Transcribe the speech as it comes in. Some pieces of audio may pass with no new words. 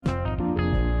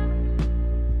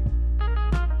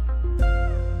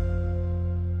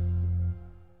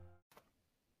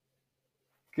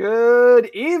Good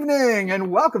evening and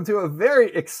welcome to a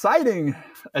very exciting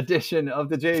edition of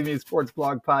the JMU Sports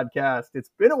Blog podcast. It's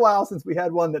been a while since we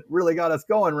had one that really got us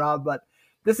going, Rob, but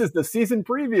this is the season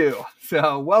preview.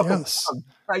 So welcome. Yes.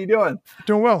 How you doing?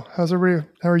 Doing well. How's everybody?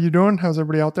 How are you doing? How's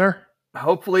everybody out there?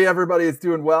 Hopefully everybody is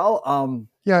doing well.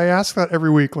 Yeah, I ask that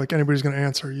every week, like anybody's going to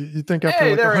answer. You think after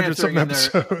like 100-something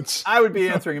episodes. I would be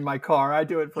answering in my car. I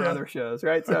do it for other shows,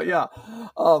 right? So yeah.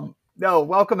 No,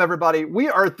 welcome everybody. We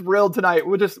are thrilled tonight.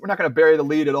 We're not going to bury the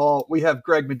lead at all. We have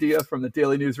Greg Madia from the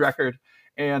Daily News Record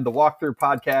and the Walkthrough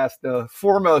podcast, the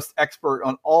foremost expert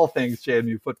on all things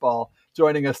JMU football,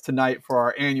 joining us tonight for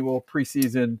our annual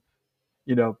preseason,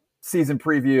 season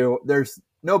preview. There's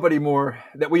nobody more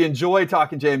that we enjoy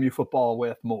talking JMU football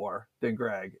with more than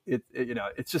Greg.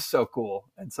 It's just so cool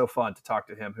and so fun to talk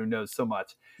to him, who knows so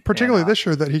much. Particularly this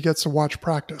year that he gets to watch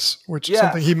practice, which is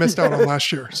something he missed out on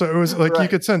last year. So it was like You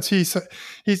could sense he's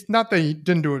not that he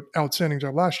didn't do an outstanding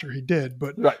job last year. He did,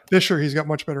 but this year he's got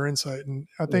much better insight. And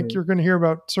I think you're going to hear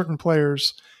about certain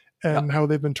players and how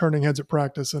they've been turning heads at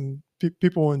practice, and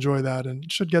people will enjoy that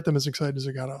and should get them as excited as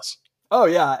it got us. Oh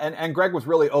yeah. And Greg was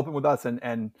really open with us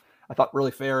and I thought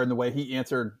really fair in the way he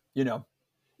answered,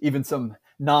 even some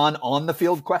on the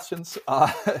field questions,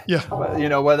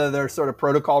 whether they're sort of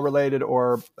protocol related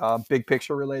or big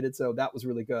picture related. So that was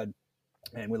really good.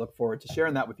 And we look forward to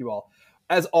sharing that with you all.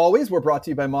 As always, we're brought to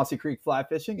you by Mossy Creek Fly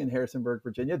Fishing in Harrisonburg,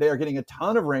 Virginia. They are getting a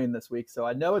ton of rain this week. So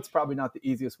I know it's probably not the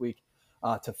easiest week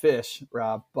to fish,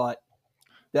 Rob, but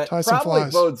that probably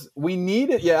bodes. We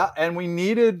needed, and we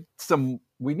needed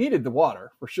the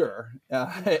water for sure.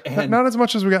 And not as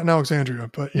much as we got in Alexandria,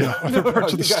 but other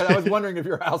parts of the state. I was wondering if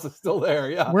your house is still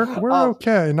there. Yeah, we're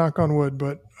okay, knock on wood,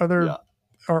 but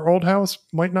our old house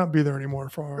might not be there anymore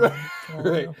for our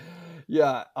right.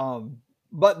 Yeah.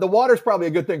 But the water's probably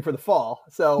a good thing for the fall.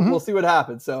 So we'll see what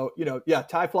happens. So,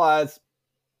 tie flies,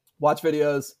 watch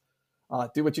videos,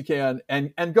 do what you can,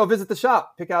 and go visit the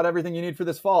shop, pick out everything you need for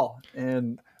this fall.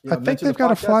 And I think they've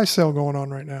got a fly sale going on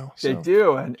right now. They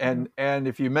do. And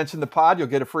if you mention the pod, you'll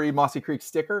get a free Mossy Creek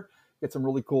sticker. Get some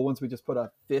really cool ones. We just put a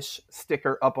fish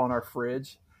sticker up on our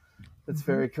fridge. That's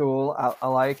very cool. I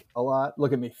like a lot.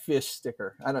 Look at me, fish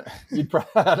sticker. I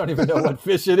don't even know what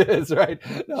fish it is, right?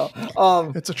 No.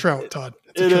 It's a trout, Todd.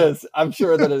 It is. I'm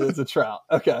sure that it is a trout.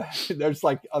 Okay. There's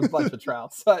like a bunch of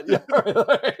trouts. We're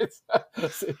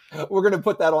going to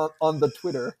put that on the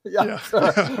Twitter. Yeah.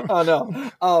 Oh,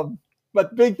 no.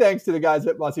 But big thanks to the guys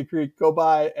at Mossy Creek. Go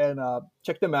by and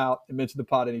check them out and mention the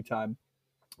pod anytime.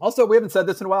 Also, we haven't said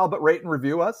this in a while, but rate and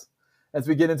review us as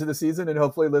we get into the season, and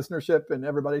hopefully listenership and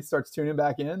everybody starts tuning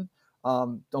back in.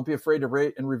 Don't be afraid to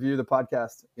rate and review the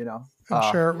podcast, And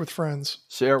share it with friends.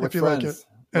 Share it with friends. Like it.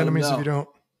 Enemies if you don't.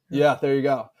 Yeah, there you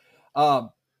go.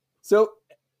 So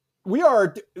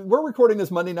we're recording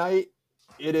this Monday night.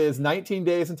 It is 19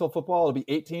 days until football. It'll be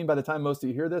 18 by the time most of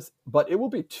you hear this, but it will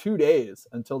be 2 days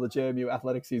until the JMU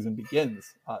athletic season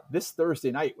begins. This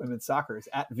Thursday night, women's soccer is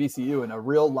at VCU in a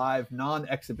real live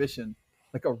non-exhibition,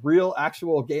 like a real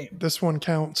actual game. This one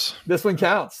counts.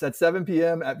 At 7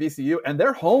 p.m. at VCU. And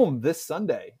they're home this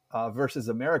Sunday versus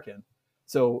American.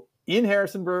 So in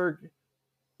Harrisonburg,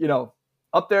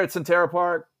 up there at Centera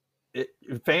Park,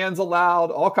 fans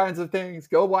allowed, all kinds of things.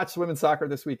 Go watch women's soccer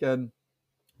this weekend.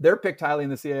 They're picked highly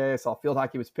in the CAA. I saw field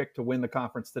hockey was picked to win the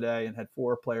conference today and had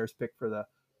 4 players picked for the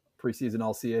preseason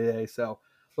All-CAA. So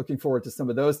looking forward to some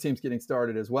of those teams getting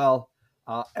started as well.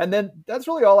 And then that's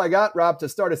really all I got, Rob, to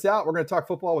start us out. We're going to talk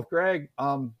football with Greg.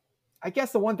 I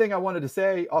guess the one thing I wanted to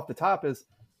say off the top is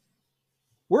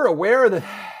we're aware that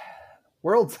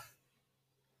world's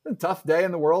a tough day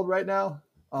in the world right now.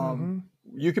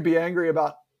 You could be angry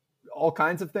about all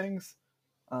kinds of things.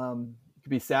 You could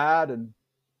be sad, and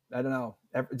I don't know.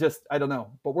 I don't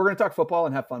know. But we're going to talk football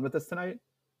and have fun with this tonight.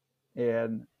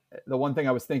 And the one thing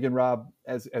I was thinking, Rob,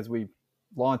 as we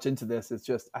launch into this is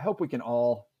just, I hope we can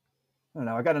all, I don't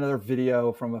know. I got another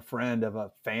video from a friend of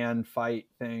a fan fight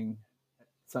thing,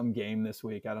 some game this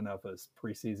week. I don't know if it was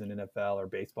preseason NFL or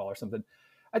baseball or something.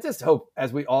 I just hope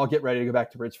as we all get ready to go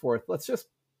back to Bridgeforth,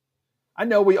 I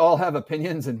know we all have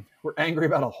opinions and we're angry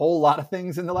about a whole lot of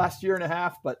things in the last year and a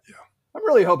half, but I'm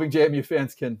really hoping JMU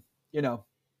fans can,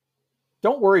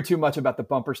 don't worry too much about the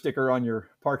bumper sticker on your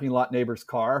parking lot neighbor's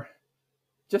car.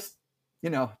 Just, I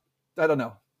don't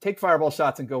know, take fireball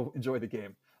shots and go enjoy the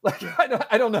game. Like,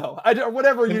 I don't know.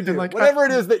 Whatever you do, whatever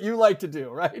it is that you like to do,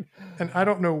 right? And I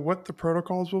don't know what the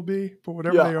protocols will be, but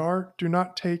whatever they are, do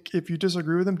not take, if you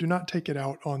disagree with them, do not take it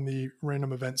out on the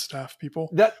random event staff people.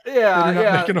 They do not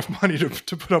make enough money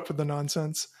to put up with the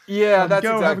nonsense. Yeah, that's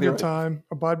go exactly have a good right. time,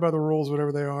 abide by the rules,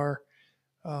 whatever they are.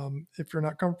 If you're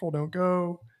not comfortable, don't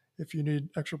go. If you need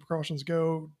extra precautions,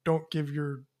 go. Don't give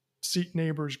your seat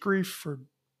neighbors grief for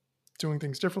doing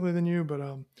things differently than you, but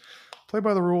play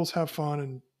by the rules, have fun,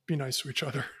 and be nice to each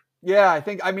other. Yeah,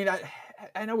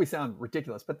 I know we sound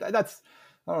ridiculous, but that's,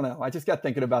 I don't know. I just got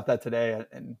thinking about that today,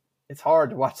 and it's hard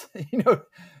to watch.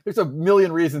 There's a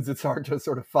million reasons it's hard to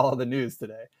sort of follow the news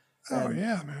today. Oh,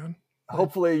 yeah, man.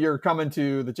 Hopefully you're coming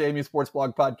to the JMU Sports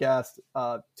Blog podcast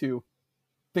to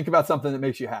think about something that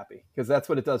makes you happy, because that's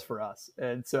what it does for us.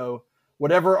 And so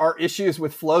whatever our issues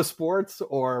with flow sports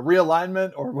or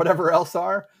realignment or whatever else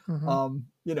are,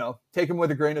 take them with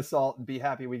a grain of salt and be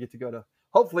happy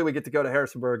hopefully we get to go to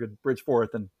Harrisonburg and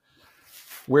Bridgeforth and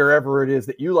wherever it is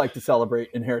that you like to celebrate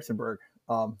in Harrisonburg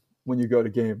when you go to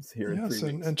games here. Yes,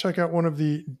 and check out one of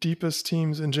the deepest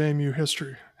teams in JMU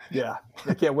history. Yeah,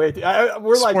 I can't wait.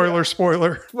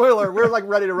 Spoiler. We're like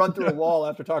ready to run through a wall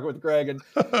after talking with Greg. And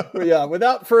yeah,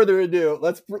 without further ado,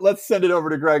 let's send it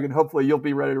over to Greg, and hopefully you'll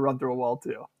be ready to run through a wall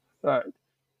too. All right.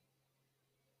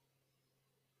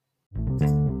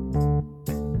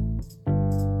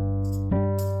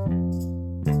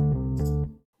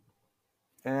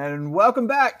 And welcome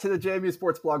back to the JMU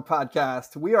Sports Blog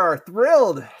podcast. We are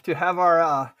thrilled to have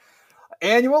our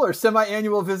annual or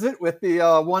semi-annual visit with the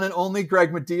one and only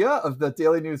Greg Madia of the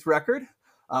Daily News Record.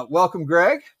 Welcome,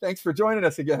 Greg. Thanks for joining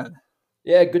us again.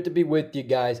 Yeah, good to be with you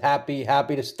guys. Happy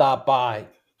to stop by.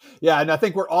 Yeah, and I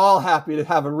think we're all happy to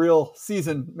have a real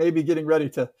season maybe getting ready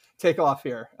to take off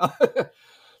here.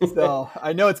 So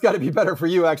I know it's got to be better for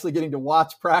you actually getting to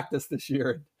watch practice this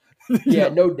year. Yeah,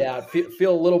 no doubt.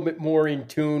 Feel a little bit more in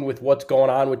tune with what's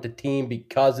going on with the team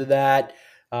because of that.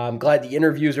 I'm glad the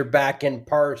interviews are back in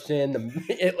person.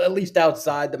 At least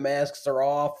outside, the masks are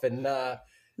off, and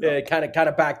kind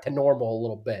of back to normal a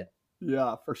little bit.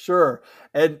 Yeah, for sure.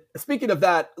 And speaking of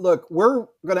that, look, we're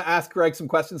going to ask Greg some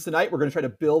questions tonight. We're going to try to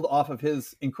build off of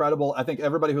his incredible. I think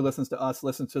everybody who listens to us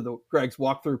listens to Greg's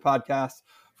walkthrough podcast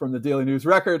from the Daily News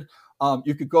Record.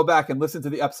 You could go back and listen to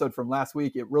the episode from last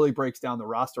week. It really breaks down the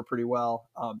roster pretty well.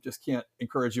 Just can't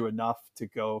encourage you enough to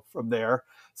go from there.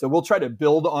 So we'll try to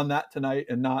build on that tonight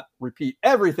and not repeat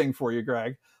everything for you,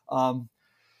 Greg.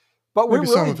 But we're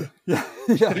really, yeah.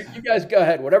 You guys go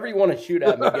ahead. Whatever you want to shoot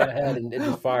at me, go ahead and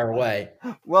just fire away.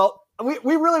 Well, we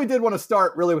really did want to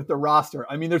start really with the roster.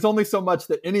 I mean, there's only so much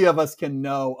that any of us can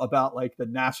know about like the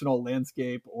national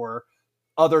landscape or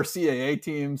other CAA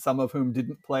teams, some of whom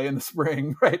didn't play in the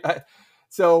spring, right?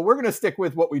 So we're going to stick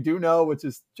with what we do know, which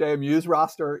is JMU's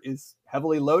roster is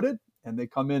heavily loaded, and they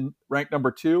come in ranked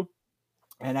number 2.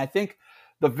 And I think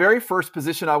the very first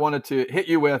position I wanted to hit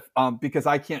you with, because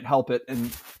I can't help it,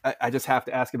 and I just have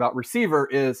to ask about receiver,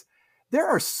 is we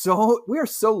are so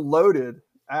loaded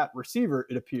at receiver,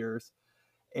 it appears.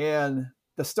 And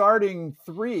the starting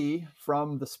 3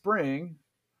 from the spring,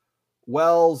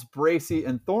 Wells, Bracey,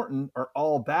 and Thornton, are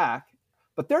all back.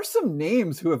 But there's some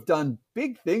names who have done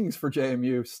big things for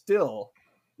JMU still,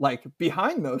 like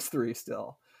behind those 3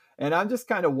 still. And I'm just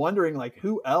kind of wondering, like,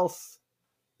 who else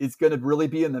is going to really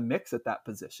be in the mix at that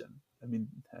position? I mean,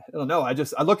 I don't know. I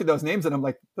look at those names and I'm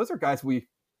like, those are guys we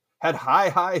had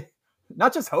high,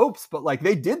 not just hopes, but like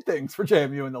they did things for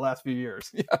JMU in the last few years.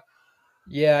 Yeah.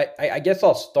 Yeah, I guess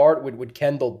I'll start with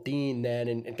Kendall Dean then.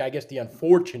 And I guess the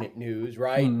unfortunate news,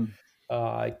 right?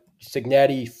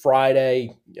 Cignetti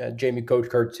Friday, JMU coach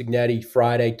Curt Cignetti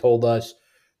Friday told us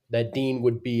that Dean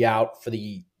would be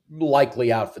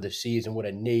likely out for the season with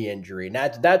a knee injury. And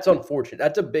that's unfortunate.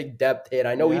 That's a big depth hit.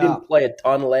 I know he didn't play a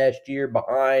ton last year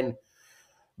behind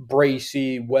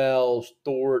Bracey, Wells,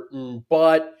 Thornton,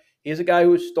 but he's a guy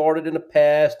who has started in the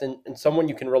past and someone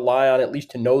you can rely on at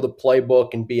least to know the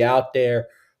playbook and be out there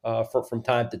from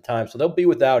time to time. So they'll be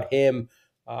without him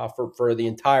for the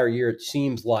entire year, it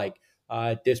seems like.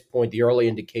 At this point, the early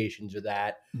indications of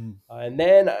that. And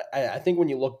then I think when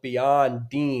you look beyond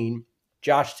Dean,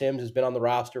 Josh Sims has been on the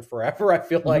roster forever. I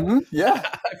feel like,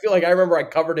 I remember I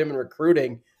covered him in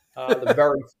recruiting the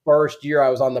very first year I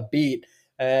was on the beat,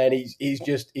 and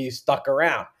he's stuck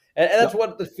around. And that's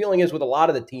what the feeling is with a lot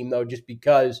of the team, though, just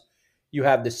because you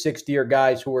have the 6th-year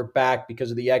guys who are back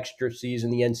because of the extra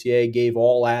season the NCAA gave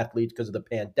all athletes because of the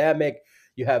pandemic.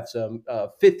 You have some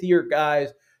 5th-year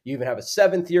guys. You even have a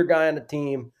 7th-year guy on the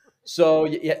team. So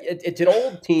it's an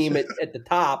old team at the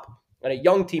top and a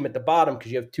young team at the bottom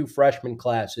because you have 2 freshman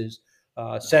classes,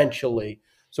 essentially.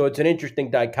 So it's an interesting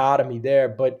dichotomy there.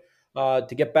 But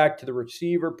to get back to the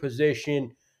receiver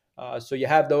position, so you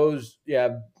have those. You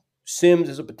have Sims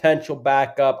as a potential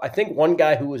backup. I think one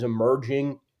guy who was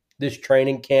emerging this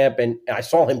training camp, and I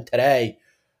saw him today,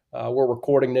 we're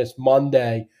recording this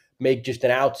Monday, make just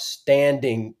an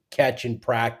outstanding catch in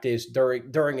practice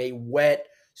during a wet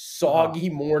soggy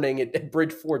morning at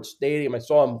Bridgeford Stadium. I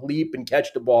saw him leap and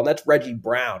catch the ball, and that's Reggie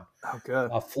Brown,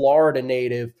 a Florida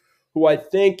native, who I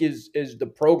think is the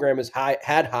program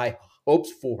had high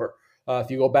hopes for. If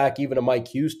you go back even to Mike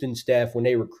Houston's staff when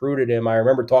they recruited him, I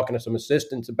remember talking to some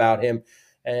assistants about him,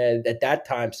 and at that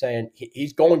time saying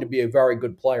he's going to be a very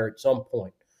good player at some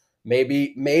point.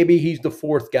 Maybe he's the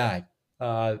fourth guy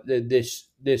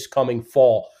this coming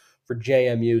fall for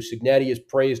JMU. Cignetti has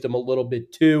praised him a little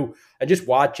bit too, and just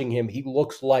watching him, he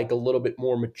looks like a little bit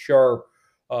more mature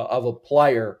of a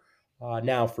player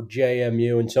now for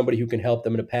JMU, and somebody who can help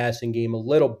them in a passing game a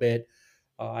little bit.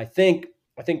 I think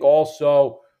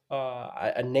also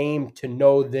a name to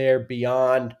know there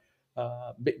beyond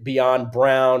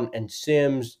Brown and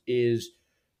Sims is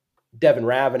Devin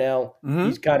Ravenel. Mm-hmm.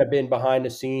 He's kind of been behind the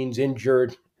scenes,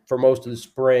 injured for most of the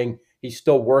spring. He's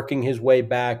still working his way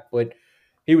back, but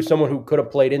he was someone who could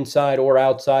have played inside or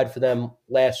outside for them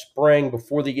last spring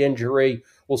before the injury.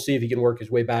 We'll see if he can work his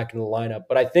way back in the lineup.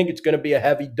 But I think it's going to be a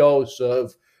heavy dose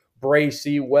of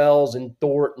Bracey, Wells, and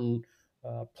Thornton,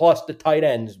 plus the tight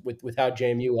ends with how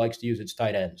JMU likes to use its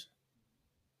tight ends.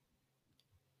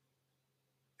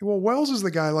 Well, Wells is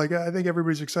the guy, like, I think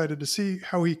everybody's excited to see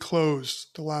how he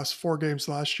closed the last 4 games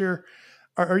last year.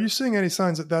 Are you seeing any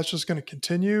signs that that's just going to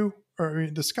continue? Or, I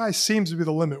mean, the sky seems to be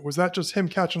the limit. Was that just him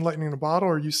catching lightning in a bottle,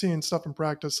 or are you seeing stuff in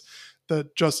practice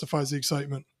that justifies the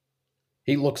excitement?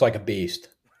 He looks like a beast.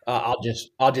 I'll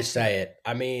just say it.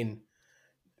 I mean,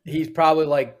 he's probably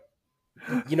like,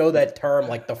 you know that term,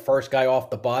 like the first guy off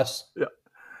the bus?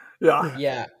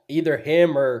 Yeah. Either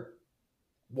him or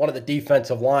one of the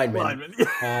defensive linemen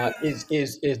is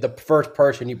the first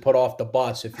person you put off the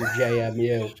bus if you're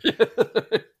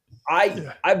JMU.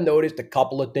 I've noticed a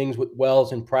couple of things with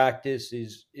Wells in practice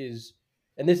is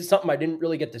and this is something I didn't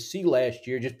really get to see last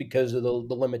year just because of the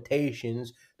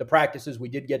limitations. The practices we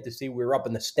did get to see, we were up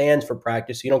in the stands for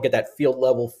practice, so you don't get that field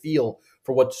level feel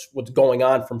for what's going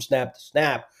on from snap to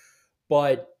snap.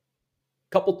 But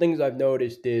a couple things I've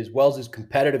noticed is Wells is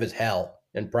competitive as hell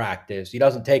in practice. He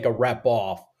doesn't take a rep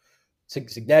off.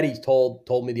 Cignetti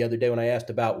told me the other day when I asked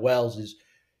about Wells is,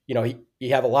 you know,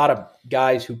 you have a lot of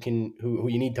guys who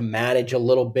you need to manage a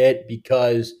little bit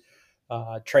because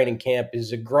training camp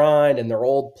is a grind and they're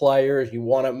old players. You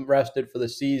want them rested for the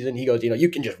season. He goes, you know, you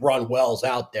can just run Wells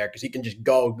out there because he can just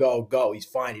go. He's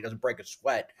fine. He doesn't break a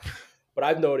sweat. But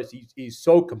I've noticed he's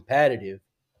so competitive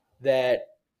that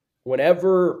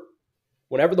whenever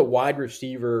the wide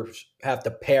receivers have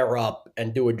to pair up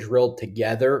and do a drill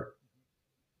together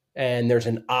and there's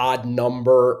an odd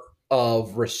number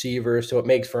of receivers, so it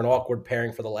makes for an awkward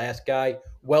pairing for the last guy,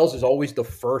 Wells is always the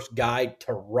first guy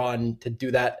to run to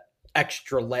do that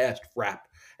extra last rep.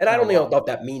 And I don't know if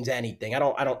that means anything. I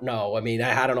don't know. I mean,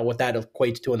 I don't know what that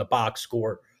equates to in the box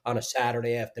score on a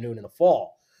Saturday afternoon in the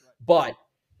fall. But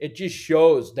it just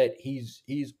shows that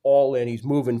he's all in. He's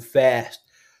moving fast.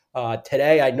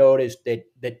 Today I noticed that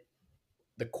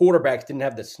the quarterbacks didn't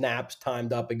have the snaps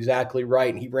timed up exactly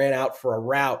right, and he ran out for a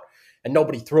route, and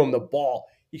nobody threw him the ball.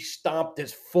 He stomped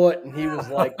his foot, and he was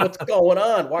like, what's going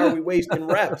on? Why are we wasting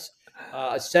reps?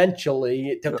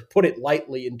 Essentially, to put it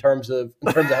lightly in terms of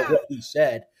what he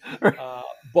said.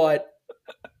 But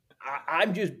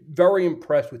I'm just very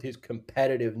impressed with his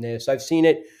competitiveness. I've seen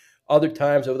it other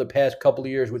times over the past couple of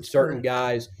years with certain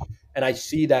guys, and I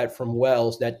see that from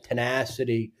Wells, that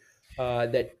tenacity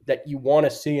that you want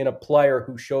to see in a player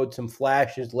who showed some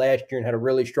flashes last year and had a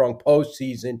really strong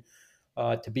postseason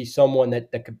to be someone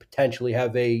that could potentially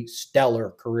have a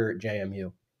stellar career at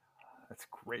JMU. That's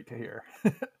great to hear.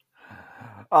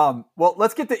 Well,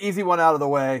 let's get the easy one out of the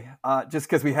way, just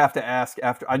because we have to ask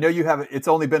after. I know you have, it's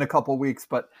only been a couple weeks,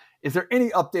 but is there any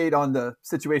update on the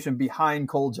situation behind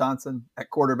Cole Johnson at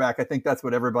quarterback? I think that's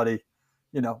what everybody,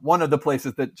 one of the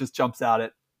places that just jumps out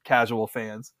at casual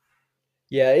fans.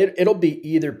 Yeah, it'll be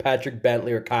either Patrick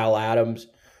Bentley or Kyle Adams.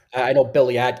 I know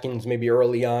Billy Atkins maybe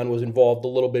early on was involved a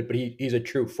little bit, but he's a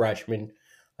true freshman.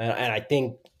 And I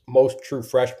think most true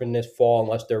freshmen this fall,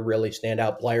 unless they're really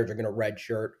standout players, are going to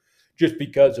redshirt just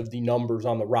because of the numbers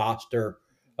on the roster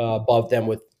above them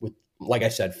with, like I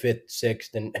said, 5th,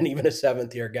 6th, and even a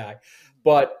 7th-year guy.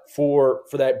 But for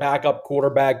that backup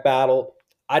quarterback battle,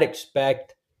 I'd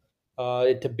expect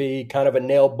it to be kind of a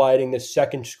nail-biting, this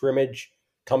second scrimmage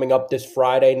coming up this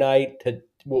Friday night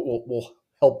will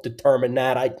help determine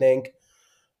that, I think.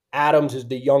 Adams is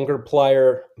the younger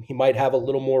player. He might have a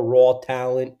little more raw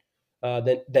talent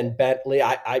than Bentley.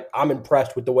 I'm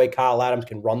impressed with the way Kyle Adams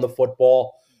can run the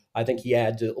football. I think he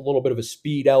adds a little bit of a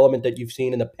speed element that you've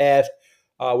seen in the past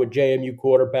with JMU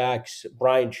quarterbacks.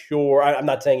 Brian Shore, I'm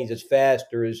not saying he's as fast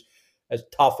or as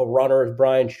tough a runner as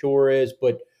Brian Shore is,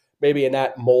 but maybe in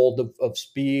that mold of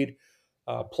speed.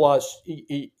 Plus,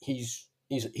 he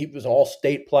was an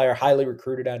all-state player, highly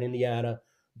recruited out of Indiana.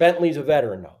 Bentley's a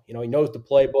veteran, though. He knows the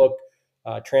playbook.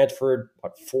 Transferred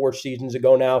 4 seasons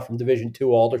ago now from Division II,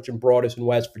 Alderson Broaddus in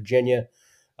West Virginia.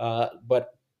 But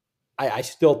I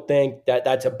still think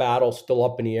that's a battle still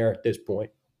up in the air at this point.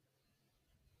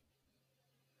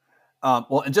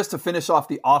 Well, and just to finish off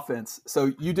the offense,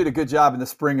 so you did a good job in the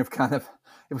spring of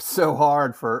it was so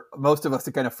hard for most of us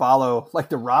to kind of follow like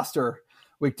the roster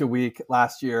week to week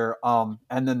last year.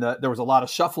 And then there was a lot of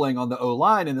shuffling on the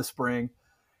O-line in the spring,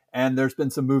 and there's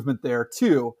been some movement there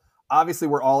too. Obviously,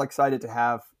 we're all excited to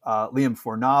have Liam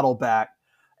Fornadel back.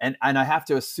 And I have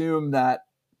to assume that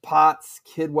Potts,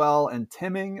 Kidwell, and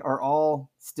Timming are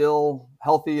all still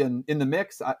healthy and in the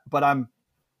mix. But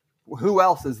who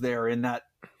else is there in that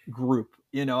group?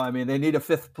 They need a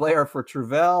 5th player for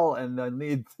Truvell,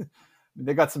 and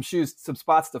they got some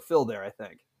spots to fill there, I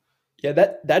think. Yeah,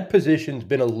 that position's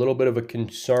been a little bit of a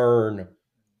concern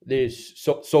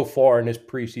so far in this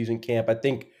preseason camp. I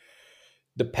think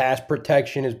the pass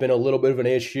protection has been a little bit of an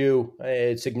issue.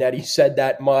 Cignetti said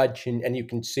that much, and you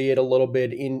can see it a little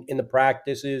bit in the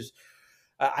practices.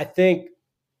 I think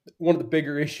one of the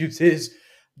bigger issues is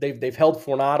they've held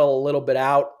Fornadel a little bit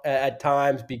out at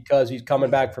times because he's coming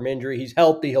back from injury. He's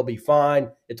healthy. He'll be fine.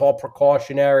 It's all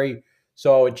precautionary.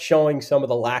 So it's showing some of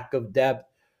the lack of depth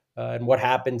and what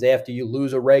happens after you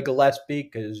lose a Ray Gillespie,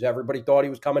 because everybody thought he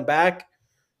was coming back,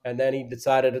 and then he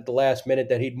decided at the last minute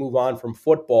that he'd move on from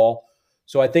football.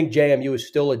 So I think JMU is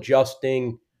still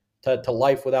adjusting to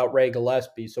life without Ray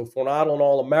Gillespie. So Fornadel, an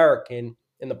All-American,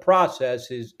 in the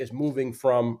process is moving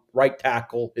from right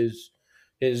tackle,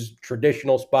 his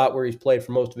traditional spot where he's played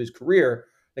for most of his career.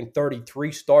 I think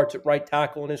 33 starts at right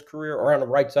tackle in his career, or on the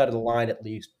right side of the line at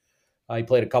least. He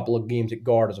played a couple of games at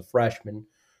guard as a freshman.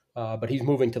 But he's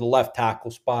moving to the left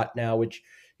tackle spot now, which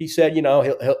he said,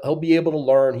 he'll be able to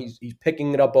learn. He's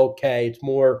picking it up okay. It's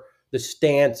more the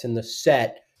stance and the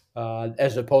set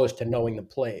as opposed to knowing the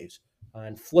plays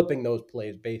and flipping those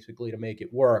plays basically to make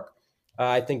it work.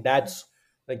 I think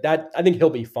he'll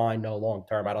be fine though long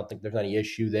term. I don't think there's any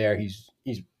issue there. He's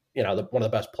one of the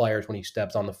best players when he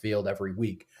steps on the field every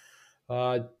week.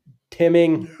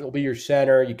 Timming will be your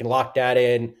center. You can lock that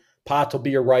in. Potts will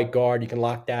be your right guard. You can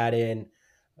lock that in.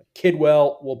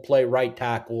 Kidwell will play right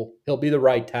tackle. He'll be the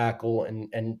right tackle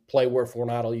and play where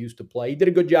Fornadel used to play. He did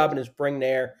a good job in the spring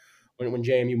there when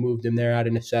JMU moved him there out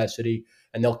of necessity,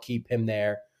 and they'll keep him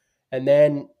there. And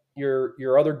then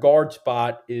your other guard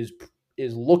spot is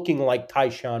looking like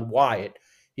Tyshawn Wyatt.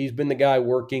 He's been the guy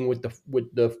working with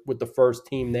the first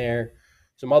team there.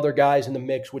 Some other guys in the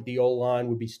mix with the O-line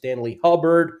would be Stanley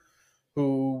Hubbard,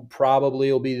 who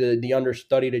probably will be the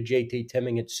understudy to JT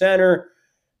Timming at center.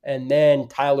 And then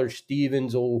Tyler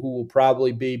Stevens, who will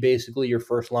probably be basically your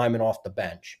first lineman off the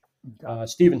bench.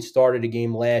 Stevens started a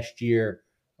game last year,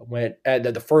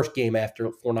 the first game after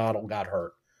Fornadel got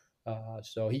hurt.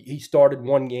 So he started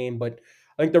one game, but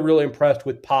I think they're really impressed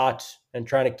with Potts and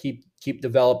trying to keep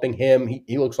developing him.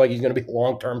 He looks like he's going to be a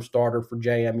long-term starter for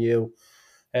JMU.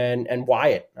 And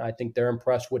Wyatt, I think they're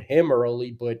impressed with him early,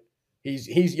 but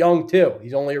he's young too.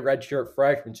 He's only a redshirt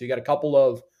freshman, so you got a couple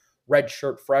of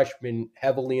redshirt freshmen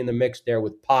heavily in the mix there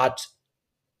with Potts,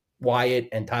 Wyatt,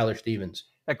 and Tyler Stevens.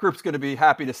 That group's going to be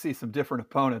happy to see some different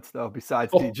opponents, though,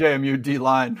 besides the JMU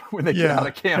D-line when they get out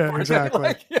of camp. Yeah,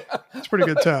 exactly. It's a pretty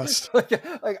good test.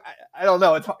 I don't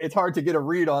know. It's hard to get a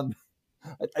read on.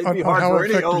 It'd be hard for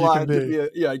any O-line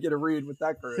to get a read with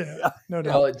that group. Yeah, no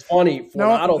doubt. Well, it's funny.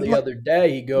 Fornadel the other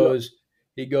day, he goes,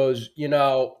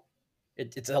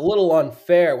 it's a little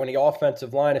unfair when the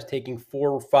offensive line is taking 4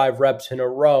 or 5 reps in a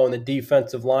row and the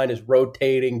defensive line is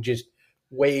rotating just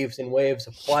waves and waves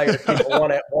of players,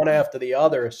 one after the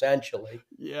other, essentially.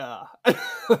 Yeah.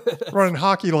 Running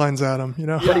hockey lines at them,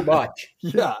 Pretty much.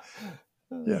 Yeah.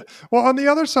 Yeah. Well, on the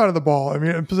other side of the ball, I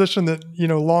mean, a position that,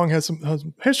 Long has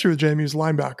some history with JMU's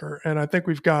linebacker. And I think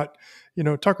we've got,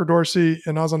 Tucker Dorsey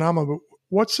and Azanama, but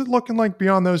what's it looking like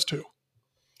beyond those two?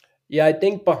 Yeah, I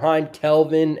think behind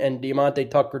Kelvin and Diamante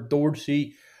Tucker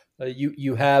Dorsey,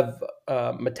 you have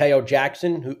Mateo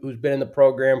Jackson, who's been in the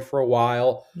program for a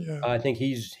while. Yeah. I think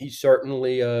he's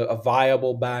certainly a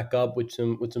viable backup with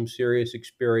some serious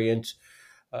experience.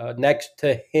 Next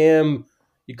to him,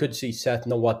 you could see Seth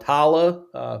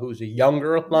Nwatala, who's a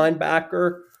younger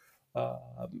linebacker,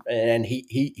 and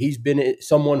he's been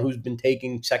someone who's been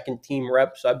taking second team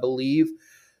reps, I believe.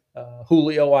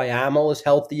 Julio Ayamal is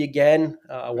healthy again,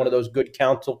 one of those good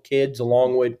council kids,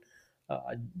 along with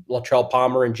Latrell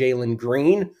Palmer and Jalen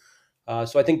Green.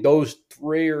 So I think those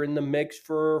 3 are in the mix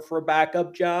for a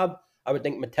backup job. I would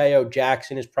think Mateo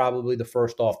Jackson is probably the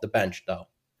first off the bench, though.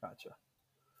 Gotcha.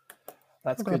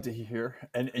 That's good to hear.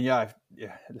 And yeah,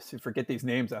 I just forget these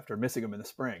names after missing them in the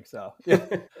spring. So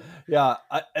yeah.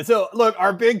 So look,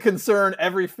 our big concern,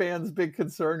 every fan's big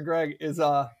concern, Greg, is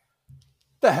the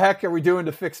heck are we doing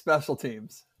to fix special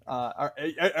teams?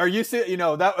 Are you seeing?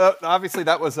 That obviously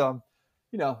that was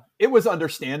it was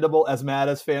understandable, as mad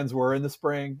as fans were in the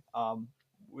spring.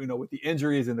 With the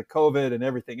injuries and the COVID and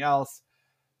everything else,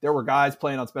 there were guys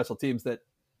playing on special teams that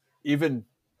even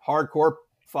hardcore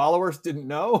followers didn't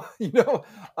know,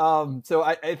 so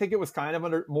I think it was kind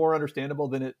of more understandable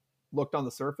than it looked on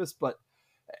the surface. But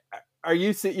are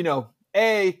you seeing, are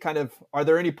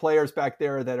there any players back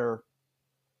there that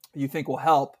you think will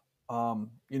help?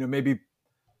 Maybe,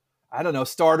 I don't know,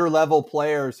 starter level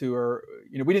players who are,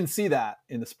 we didn't see that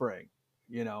in the spring,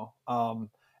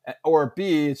 or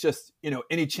B, it's just,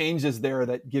 any changes there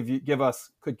that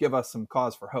could give us some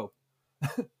cause for hope.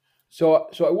 So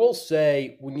I will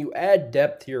say, when you add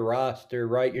depth to your roster,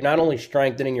 right, you're not only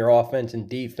strengthening your offense and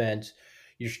defense,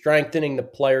 you're strengthening the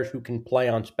players who can play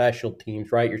on special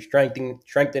teams, right? You're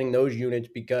strengthening those units,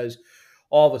 because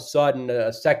all of a sudden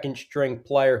a second string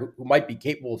player who might be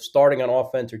capable of starting on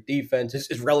offense or defense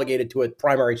is relegated to a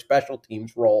primary special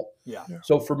teams role. Yeah.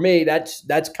 So for me,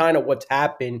 that's kind of what's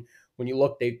happened. When you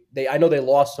look, I know they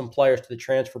lost some players to the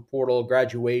transfer portal,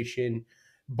 graduation,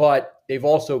 but they've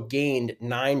also gained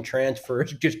 9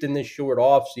 transfers just in this short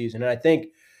offseason. And I think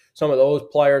some of those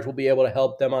players will be able to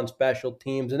help them on special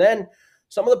teams. And then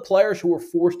some of the players who were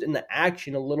forced into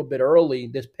action a little bit early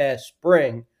this past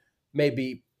spring may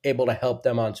be able to help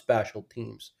them on special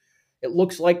teams. It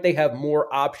looks like they have more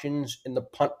options in the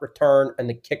punt return and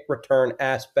the kick return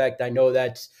aspect. I know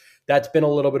that's been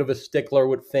a little bit of a stickler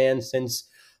with fans since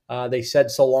they said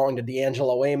so long to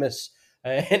D'Angelo Amos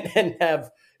and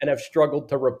have struggled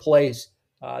to replace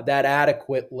that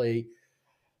adequately.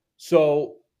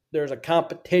 So there's a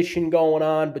competition going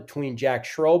on between Jack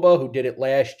Schroba, who did it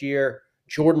last year,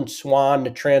 Jordan Swan, the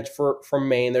transfer from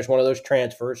Maine. There's one of those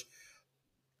transfers.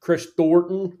 Chris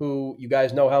Thornton, who you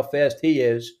guys know how fast he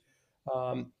is,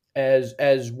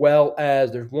 as well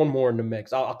as there's one more in the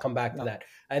mix. I'll come back to that.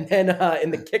 And then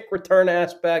in the kick return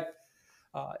aspect,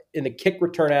 I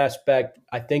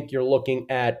think you're looking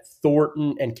at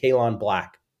Thornton and Kalon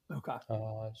Black. Okay.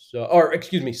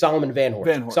 Solomon Van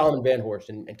Horst. Solomon Van Horst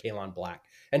and Kalon Black.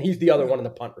 And he's the other one in the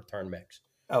punt return mix.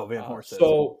 Oh, Van Horst.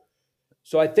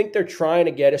 So I think they're trying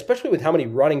to get, especially with how many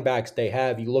running backs they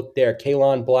have, you look there,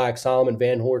 Kalon Black, Solomon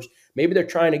Van Horst, maybe they're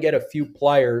trying to get a few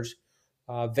players,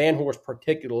 Van Horst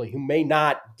particularly, who may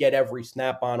not get every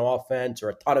snap on offense or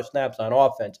a ton of snaps on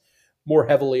offense, more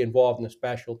heavily involved in the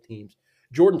special teams.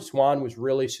 Jordan Swan was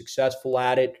really successful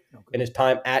at it in his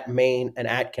time at Maine and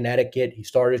at Connecticut. He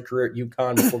started his career at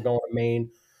UConn before going to Maine.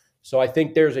 So I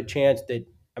think there's a chance that,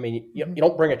 you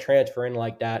don't bring a transfer in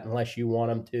like that unless you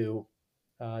want him to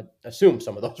assume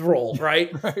some of those roles,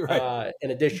 right? Right.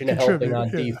 In addition to helping on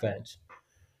defense.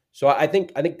 So I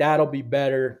think that'll be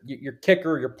better. Your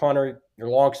kicker, your punter, your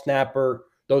long snapper,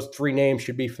 those 3 names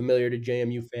should be familiar to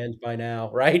JMU fans by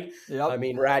now, right? Yep.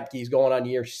 Radke's going on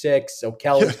year 6.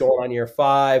 O'Kelly's going on year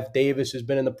 5. Davis has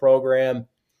been in the program.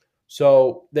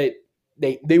 So they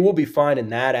will be fine in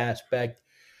that aspect.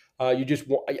 I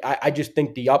just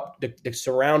think the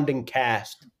surrounding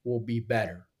cast will be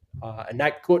better. And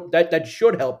that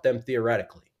should help them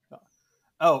theoretically.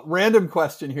 Oh, random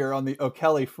question here on the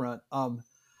O'Kelly front.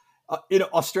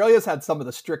 Australia's had some of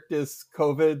the strictest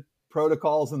COVID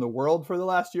protocols in the world for the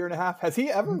last year and a half. Has he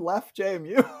ever left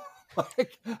JMU?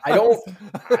 I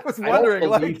was wondering. I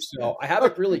don't believe so. I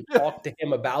haven't really talked to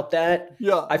him about that.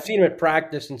 Yeah, I've seen him at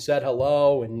practice and said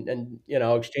hello and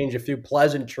exchanged a few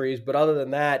pleasantries. But other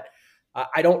than that,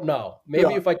 I don't know.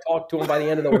 Maybe if I talk to him by the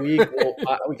end of the week,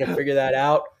 we can figure that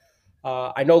out.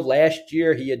 I know last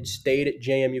year he had stayed at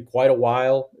JMU quite a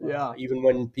while. Even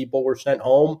when people were sent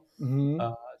home.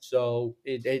 Mm-hmm. So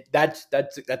that's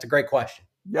a great question.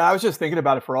 Yeah, I was just thinking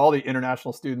about it for all the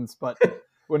international students, but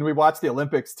when we watched the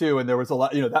Olympics too, and there was a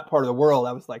lot, that part of the world,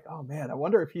 I was like, oh man, I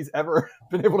wonder if he's ever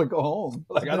been able to go home.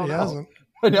 I don't know. Hasn't.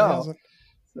 I know. He hasn't.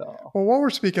 So. Well, while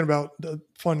we're speaking about the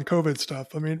fun COVID stuff,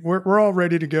 we're all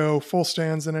ready to go, full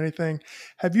stands and anything.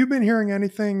 Have you been hearing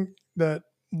anything that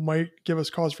might give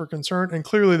us cause for concern? And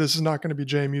clearly this is not going to be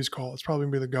JMU's call. It's probably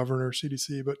going to be the governor,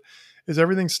 CDC, but is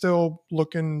everything still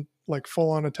looking like full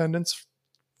on attendance?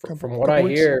 From what I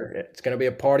hear, it's going to be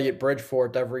a party at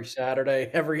Bridgeport every Saturday,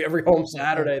 every home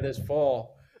Saturday this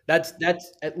fall. That's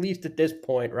at least at this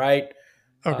point, right?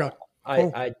 Okay.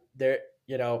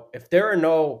 If there are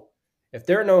no if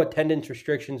there are no attendance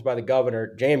restrictions by the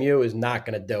governor, JMU is not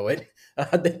going to do it.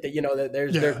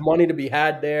 There's money to be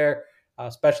had there,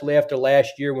 especially after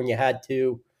last year when you had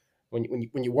to, when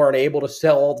you weren't able to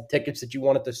sell all the tickets that you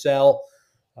wanted to sell.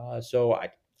 So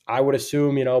I would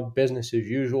assume, business as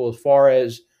usual. As far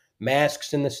as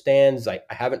masks in the stands, I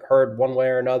haven't heard one way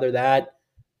or another that.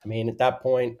 I mean, at that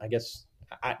point, I guess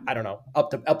I don't know, up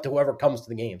to whoever comes to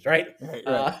the games, right?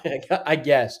 Right. I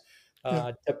guess.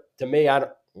 To me,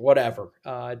 whatever.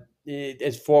 But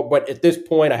at this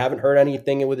point, I haven't heard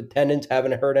anything with attendance,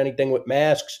 haven't heard anything with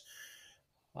masks.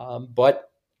 But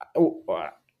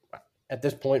at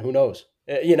this point, who knows?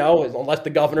 Unless the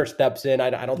governor steps in,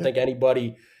 I don't think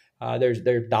anybody. There's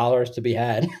dollars to be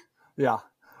had. Yeah.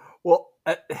 Well,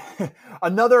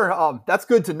 another that's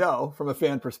good to know from a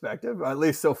fan perspective, at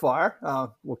least so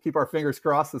far. We'll keep our fingers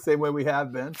crossed the same way we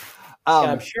have been.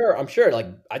 I'm sure. Like,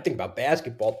 I think about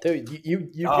basketball too.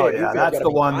 That's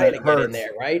the one that hurts. Get in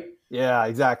there, right? Yeah,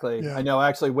 exactly. Yeah. I know. I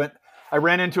actually I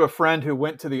ran into a friend who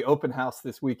went to the open house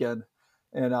this weekend,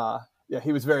 and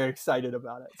he was very excited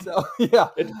about it. So yeah,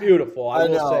 it's beautiful. I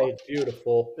will say it's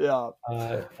beautiful. Yeah.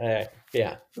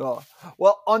 Yeah.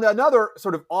 Well, on another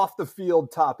sort of off the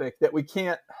field topic that we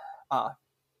can't,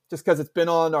 just because it's been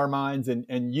on our minds,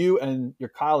 and you and your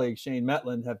colleague Shane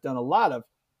Mettlen have done a lot of,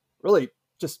 really,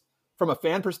 just from a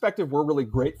fan perspective, we're really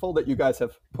grateful that you guys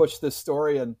have pushed this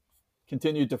story and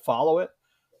continued to follow it,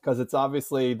 because it's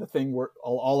obviously the thing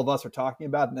all of us are talking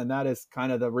about, and that is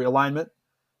kind of the realignment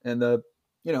and the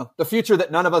future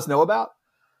that none of us know about.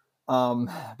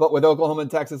 But with Oklahoma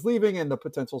and Texas leaving and the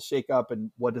potential shakeup, and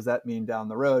what does that mean down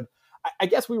the road? I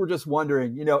guess we were just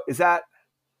wondering, is that,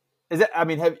 I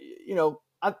mean,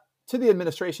 to the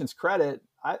administration's credit,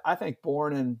 I think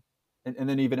Bourne and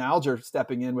then even Alger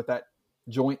stepping in with that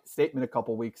joint statement a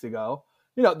couple weeks ago,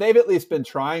 they've at least been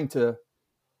trying to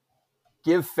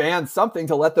give fans something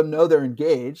to let them know they're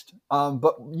engaged.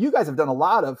 But you guys have done a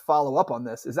lot of follow up on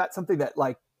this. Is that something that,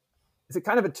 like, is it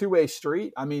kind of a two-way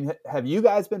street? I mean, have you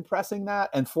guys been pressing that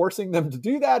and forcing them to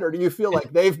do that? Or do you feel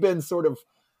like they've been sort of,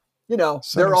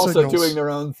 they're also signals. Doing their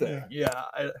own thing? Yeah.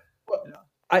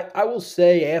 I will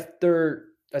say, after,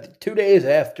 I think 2 days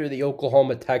after the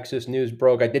Oklahoma, Texas news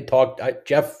broke, I did talk.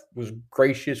 Jeff was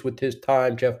gracious with his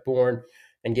time, Jeff Bourne,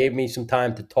 and gave me some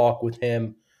time to talk with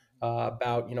him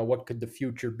about, what could the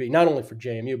future be, not only for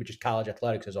JMU, but just college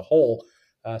athletics as a whole.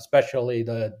 Especially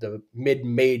the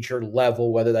mid-major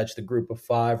level, whether that's the group of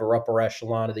five or upper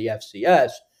echelon of the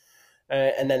FCS.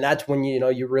 And then that's when,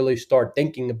 you really start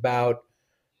thinking about,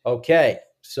 okay,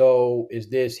 so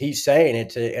he's saying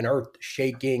it's an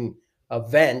earth-shaking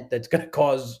event that's going to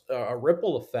cause a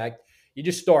ripple effect. You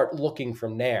just start looking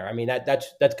from there. I mean,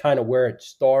 that's kind of where it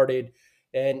started.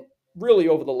 And really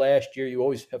over the last year, you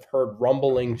always have heard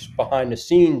rumblings behind the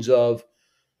scenes of,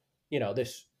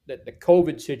 the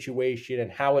COVID situation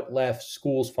and how it left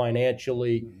schools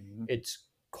financially. Mm-hmm. It's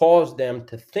caused them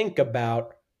to think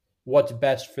about what's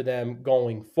best for them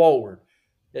going forward,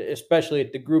 especially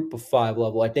at the group of five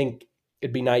level. I think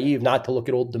it'd be naive not to look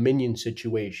at Old Dominion's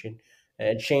situation.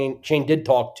 And Shane did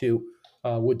talk to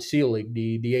Wood Selig,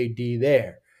 the AD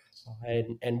there,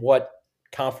 and what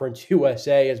Conference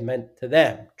USA has meant to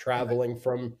them, traveling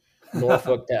from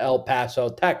Norfolk to El Paso,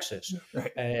 Texas,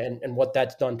 right, and what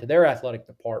that's done to their athletic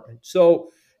department.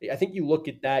 So I think you look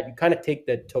at that, you kind of take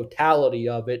the totality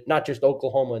of it, not just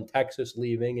Oklahoma and Texas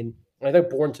leaving. And I think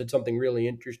Bourne said something really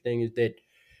interesting, is that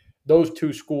those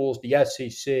two schools, the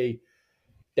SEC,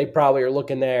 they probably are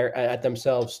looking there at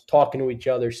themselves, talking to each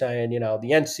other, saying, the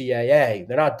NCAA,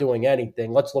 they're not doing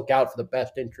anything. Let's look out for the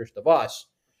best interest of us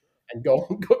and go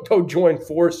join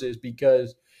forces,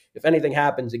 because if anything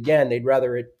happens again, they'd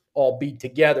rather it all be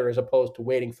together as opposed to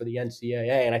waiting for the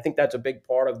NCAA. And I think that's a big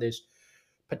part of this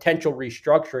potential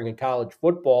restructuring in college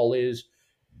football, is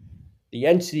the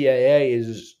NCAA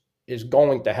is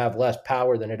going to have less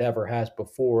power than it ever has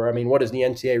before. I mean, what is the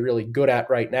NCAA really good at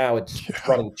right now? It's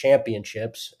running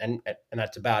championships, and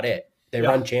that's about it. They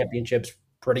run championships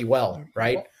pretty well,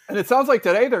 right? And it sounds like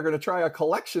today they're going to try a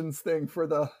collections thing for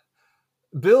the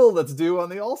bill that's due on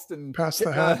the Alston. Pass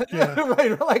the hat. Yeah.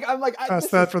 Right. Pass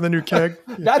that for the new keg.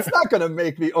 That's not going to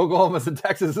make the Oklahomas and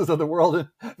Texases of the world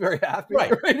very happy. Right.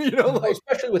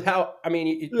 Especially with how,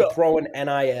 you throw in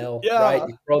NIL, right?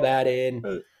 You throw that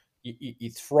in. You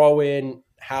throw in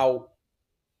how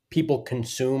people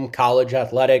consume college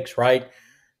athletics, right?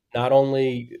 Not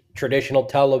only traditional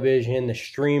television, the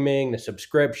streaming, the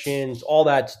subscriptions, all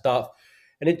that stuff.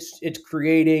 And it's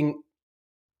creating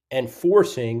and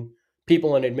forcing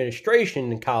people in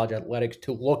administration in college athletics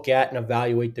to look at and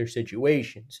evaluate their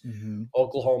situations. Mm-hmm.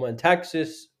 Oklahoma and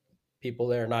Texas, people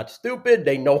there are not stupid.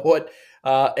 They know what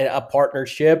a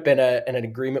partnership and an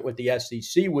agreement with the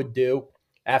SEC would do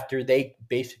after they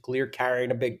basically are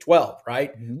carrying a Big 12,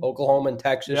 right? Mm-hmm. Oklahoma and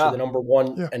Texas are the number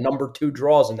one and number two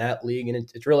draws in that league, and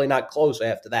it's really not close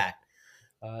after that.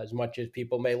 As much as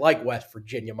people may like West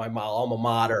Virginia, my alma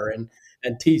mater, and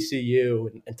TCU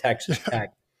and Texas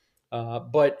Tech.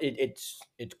 But it's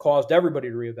caused everybody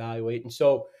to reevaluate. And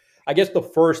so I guess the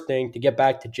first thing, to get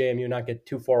back to JMU, not get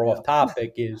too far off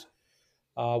topic, is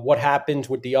what happens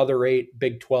with the other 8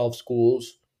 Big 12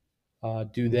 schools?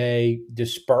 Do they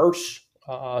disperse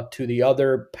to the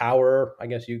other power, I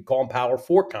guess you call them Power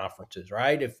 4 conferences,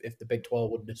 right? If the Big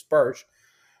 12 would disperse,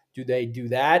 do they do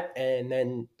that and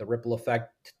then the ripple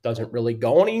effect doesn't really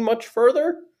go any much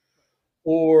further?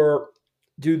 Or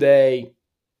do they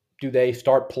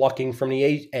start plucking from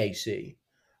the AAC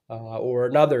or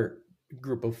another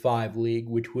Group of 5 league,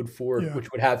 which would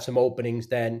have some openings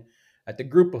then at the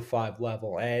Group of 5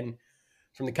 level? And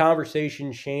from the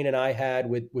conversation Shane and I had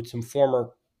with some former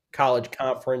college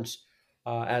conference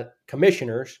at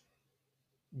commissioners,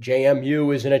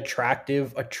 JMU is an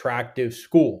attractive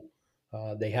school.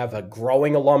 They have a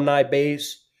growing alumni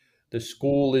base. The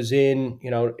school is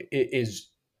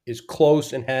is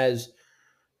close and has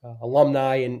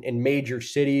alumni in major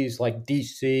cities like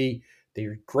DC.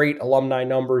 There's great alumni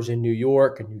numbers in New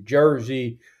York and New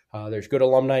Jersey. There's good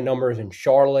alumni numbers in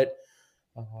Charlotte.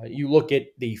 You look at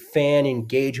the fan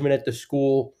engagement at the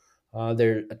school.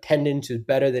 Their attendance is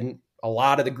better than a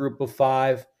lot of the Group of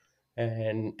 5,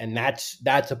 and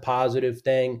that's a positive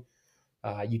thing.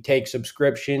 You take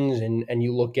subscriptions and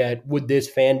you look at, would this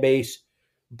fan base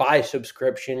buy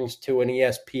subscriptions to an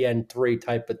ESPN3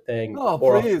 type of thing? Oh,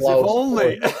 please, if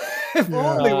only. If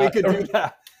only we could do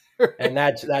that. And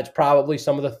that's probably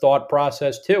some of the thought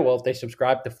process too. Well, if they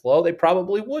subscribe to Flow, they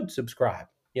probably would subscribe,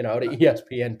 to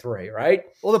ESPN3, right?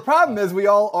 Well, the problem is we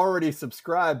all already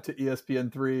subscribe to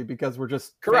ESPN3 because we're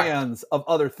just fans of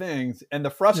other things. And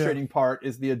the frustrating part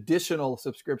is the additional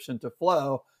subscription to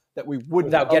Flow that we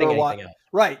wouldn't without getting anything else.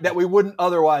 Right, that we wouldn't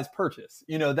otherwise purchase.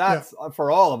 That's for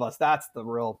all of us, that's the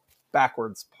real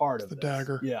backwards part of the this.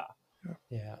 Dagger. Yeah.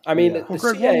 I mean, well,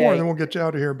 Greg, CAA, one more, and then we'll get you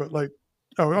out of here. But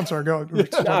I'm sorry, go.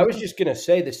 No, I was just gonna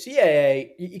say the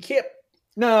CAA, you can't.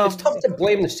 No, it's tough to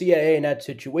blame the CAA in that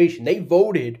situation. They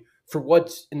voted for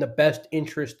what's in the best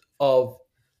interest of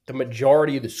the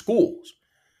majority of the schools,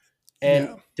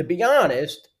 and to be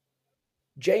honest,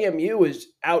 JMU has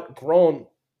outgrown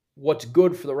what's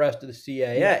good for the rest of the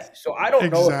CAA. Yes. So I don't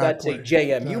know if that's a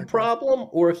JMU problem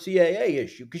or a CAA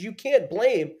issue, because you can't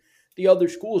blame the other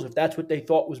schools if that's what they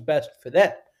thought was best for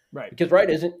them. Right. Because,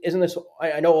 isn't this,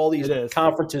 I know all these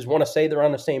conferences want to say they're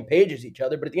on the same page as each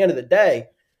other, but at the end of the day,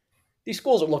 these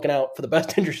schools are looking out for the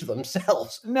best interest of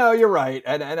themselves. No, you're right.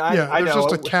 And I there's know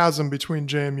just a chasm between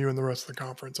JMU and the rest of the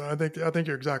conference. I think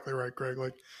you're exactly right, Greg.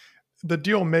 Like, the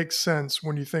deal makes sense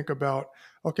when you think about,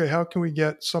 okay, how can we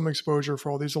get some exposure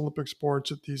for all these Olympic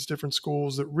sports at these different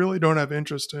schools that really don't have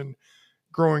interest in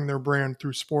growing their brand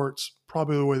through sports,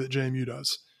 probably the way that JMU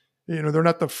does. They're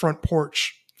not the front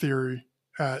porch theory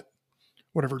at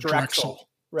whatever Drexel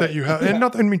that you have. And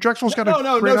nothing, Drexel's got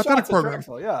a great athletic program.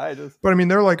 But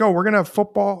they're like, we're going to have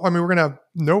football. We're going to have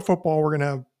no football. We're going to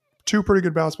have 2 pretty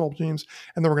good basketball teams.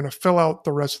 And then we're going to fill out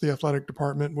the rest of the athletic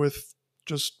department with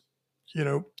just,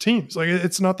 teams. Like,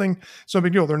 it's nothing, it's no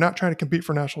big deal. They're not trying to compete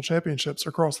for national championships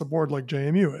across the board like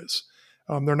JMU is.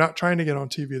 They're not trying to get on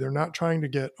TV. They're not trying to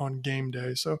get on game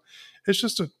day. So it's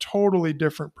just a totally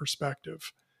different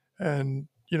perspective. And,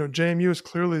 JMU is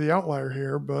clearly the outlier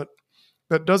here, but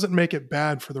that doesn't make it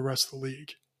bad for the rest of the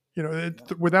league.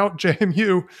 Without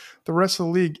JMU, the rest of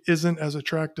the league isn't as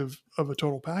attractive of a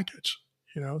total package,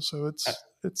 so it's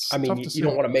tough to see. You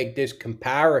don't want to make this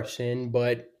comparison,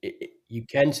 but you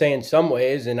can say in some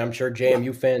ways, and I'm sure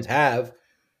JMU fans have,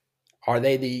 are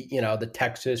they the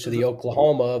Texas or the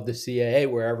Oklahoma of the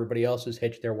CAA, where everybody else has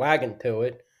hitched their wagon to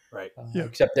it? Right.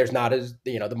 Except there's not as,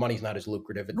 the money's not as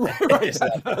lucrative.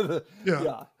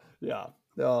 Yeah.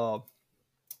 Well,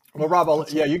 Rob,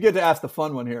 you get to ask the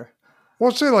fun one here.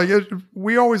 Well,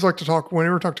 we always like to talk,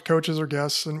 whenever we talk to coaches or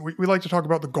guests, and we like to talk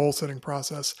about the goal setting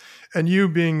process. And you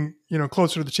being,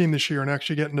 closer to the team this year and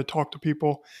actually getting to talk to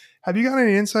people, have you got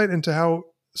any insight into how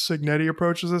Cignetti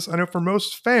approaches this? I know for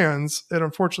most fans, it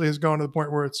unfortunately has gone to the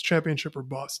point where it's championship or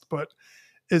bust. But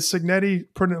is Cignetti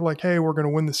putting it like, hey, we're going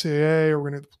to win the CAA, or we're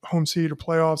going to home seed or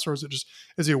playoffs, or is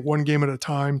he a one game at a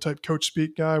time type coach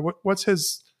speak guy? What's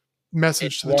his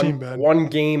message to the team, Ben? One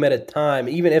game at a time,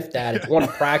 even if that, it's one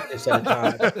practice at a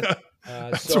time.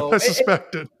 That's what I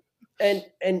suspected. And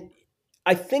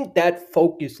I think that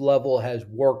focus level has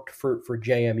worked for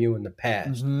JMU in the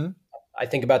past. Mm-hmm. I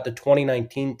think about the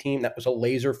 2019 team. That was a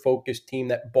laser-focused team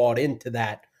that bought into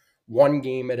that one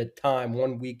game at a time,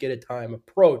 1 week at a time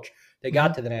approach. They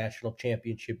got to the national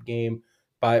championship game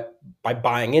by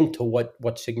buying into what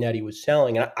Cignetti was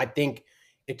selling. And I think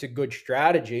it's a good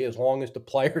strategy as long as the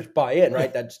players buy in,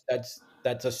 right? That's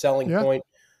a selling point.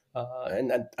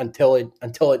 And until it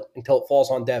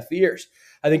falls on deaf ears.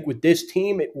 I think with this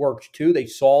team, it worked too. They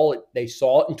saw it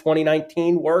in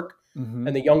 2019 work.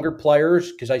 And the younger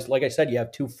players, because like I said, you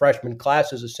have two freshman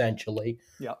classes essentially.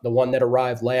 Yeah. The one that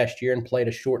arrived last year and played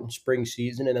a shortened spring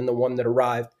season, and then the one that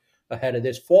arrived ahead of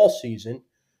this fall season.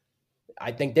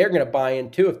 I think they're going to buy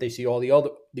in too if they see all the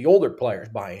older players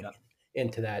buying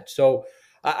into that. So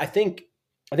I think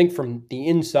from the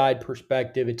inside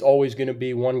perspective, it's always going to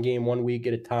be one game, 1 week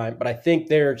at a time. But I think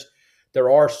there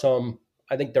are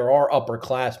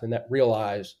upperclassmen that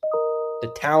realize the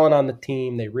talent on the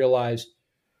team. They realize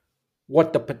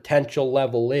what the potential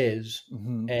level is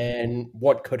and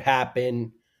what could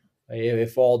happen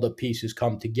if all the pieces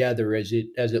come together as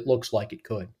it looks like it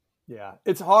could. Yeah,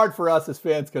 it's hard for us as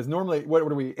fans because normally, what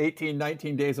are we, 18,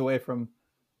 19 days away from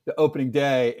the opening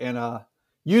day, and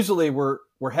usually we're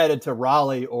headed to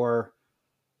Raleigh or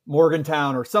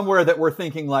Morgantown or somewhere that we're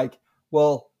thinking like,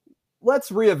 well,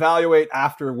 let's reevaluate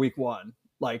after week one.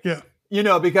 Like,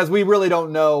 because we really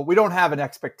don't know. We don't have an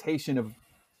expectation of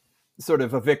sort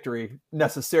of a victory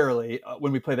necessarily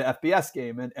when we play the FBS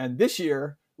game. And this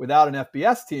year, without an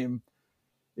FBS team,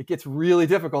 it gets really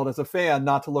difficult as a fan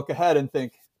not to look ahead and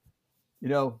think,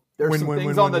 there's some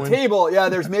things on the table. Yeah,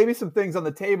 there's maybe some things on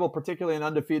the table, particularly an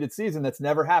undefeated season that's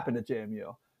never happened at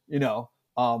JMU.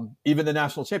 Even the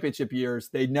national championship years,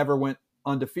 they never went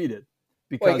undefeated.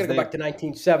 Because you got to go back to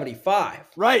 1975.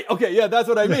 Right. Okay. Yeah, that's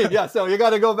what I mean. Yeah. So you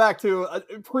got to go back to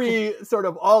pre sort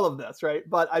of all of this, right?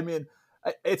 But I mean,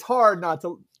 it's hard not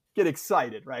to get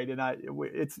excited, right? And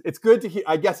it's good to hear.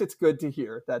 I guess it's good to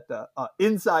hear that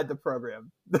inside the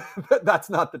program, that's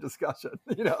not the discussion.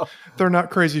 They're not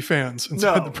crazy fans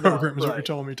inside the program, is what you're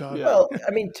telling me, Todd. Yeah. Well,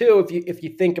 I mean, too, if you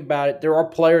think about it, there are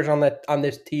players on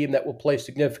this team that will play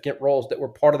significant roles that were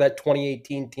part of that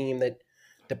 2018 team that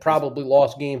probably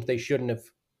lost games they shouldn't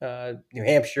have. New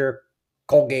Hampshire,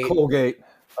 Colgate.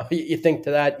 You think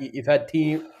to that. You've had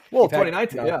team. Well,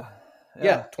 2019,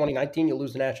 Yeah, 2019, you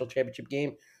lose the national championship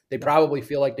game. They probably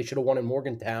feel like they should have won in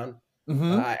Morgantown.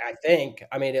 I think.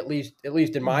 I mean, at least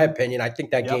in my opinion, I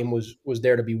think that game was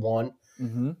there to be won.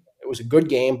 It was a good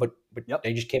game, but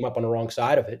they just came up on the wrong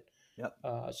side of it.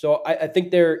 So I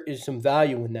think there is some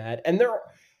value in that. And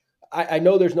I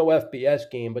know there's no FBS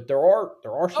game, but there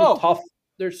are some tough.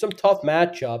 There's some tough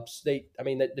matchups.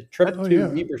 The trip to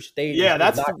Weber State. Yeah,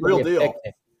 that's the real deal.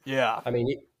 Yeah, I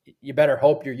mean, you better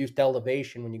hope you're used to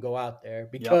elevation when you go out there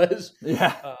because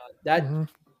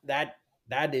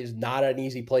that is not an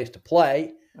easy place to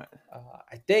play.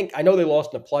 I know they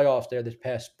lost in the playoffs there this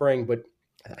past spring, but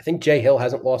I think Jay Hill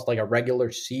hasn't lost like a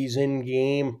regular season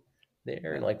game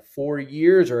there in like 4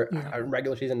 years or a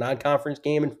regular season non-conference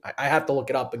game. And I have to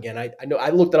look it up again. I know I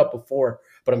looked it up before,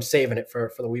 but I'm saving it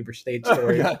for the Weber State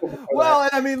story. Well, and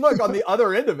I mean, look, on the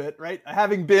other end of it, right?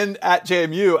 Having been at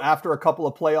JMU after a couple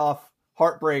of playoff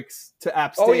heartbreaks to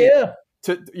App State,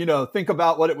 to think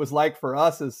about what it was like for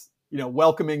us as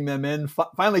welcoming them in,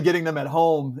 finally getting them at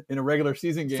home in a regular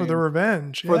season game for the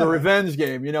revenge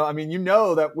game.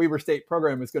 That Weber State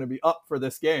program is going to be up for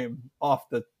this game off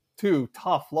the two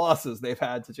tough losses they've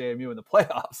had to JMU in the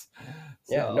playoffs.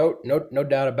 So, no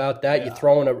doubt about that. You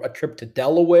throw in a trip to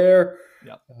Delaware.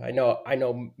 I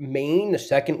know Maine the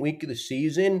second week of the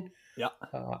season.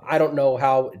 I don't know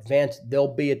how advanced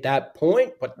they'll be at that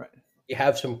point, but you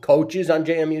have some coaches on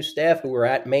JMU staff who were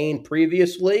at Maine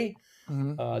previously.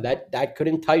 That could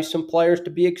entice some players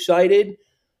to be excited.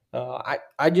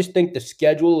 I just think the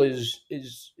schedule is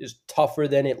tougher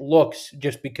than it looks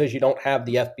just because you don't have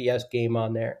the FBS game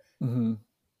on there. Yeah,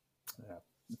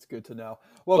 it's good to know.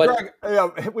 Well, Greg,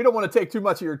 we don't want to take too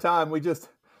much of your time. We just,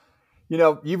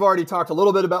 you've already talked a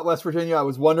little bit about West Virginia. I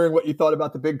was wondering what you thought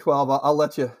about the Big 12. I'll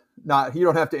let you you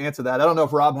don't have to answer that. I don't know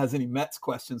if Rob has any Mets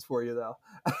questions for you though.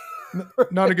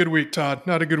 Not a good week, Todd.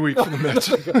 Not a good week for the Mets.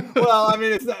 Well, I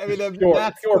mean,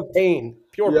 pure pain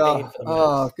for the Mets.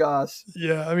 Oh gosh.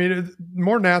 Yeah, I mean,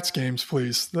 more Nats games,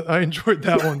 please. I enjoyed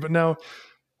that one, but now,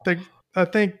 I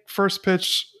think first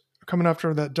pitch coming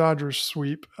after that Dodgers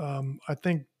sweep. I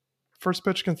think first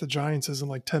pitch against the Giants is in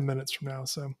like 10 minutes from now,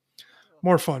 so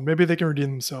more fun. Maybe they can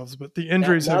redeem themselves, but the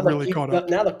injuries have really caught up.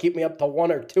 Now they'll keep me up to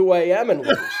 1 or 2 a.m. and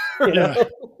lose.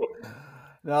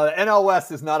 No, the NL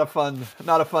West is not a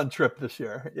fun trip this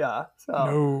year. Yeah.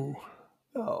 So,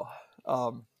 no.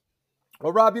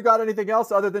 Well, Rob, you got anything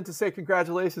else other than to say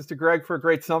congratulations to Greg for a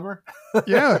great summer?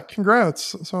 Yeah,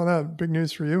 congrats. Saw that. Big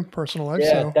news for you, personal life.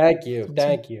 Yeah, so. thank you.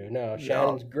 Thank you. No,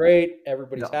 Shannon's great.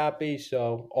 Everybody's happy,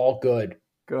 so all good.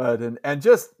 Good. And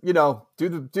just,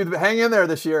 hang in there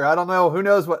this year. I don't know. Who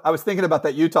knows what I was thinking about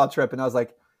that Utah trip, and I was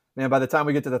like, man, by the time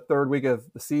we get to the third week of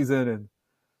the season, and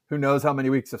who knows how many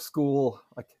weeks of school,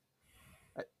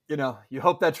 you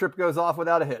hope that trip goes off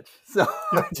without a hitch. So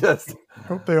yep. I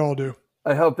hope they all do.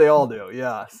 I hope they all do.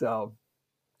 Yeah. So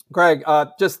Greg,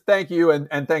 just thank you.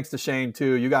 And thanks to Shane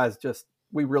too. You guys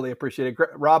we really appreciate it.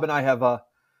 Rob and I have,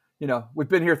 we've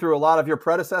been here through a lot of your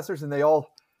predecessors, and they all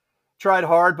tried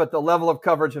hard, but the level of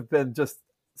coverage have been just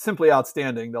simply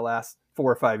outstanding the last 4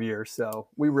 or 5 years. So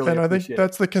we really appreciate it. And I think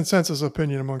that's the consensus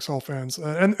opinion amongst all fans.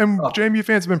 And JMU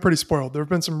fans have been pretty spoiled. There have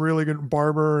been some really good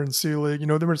Barber and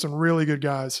Seelig. There were some really good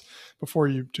guys before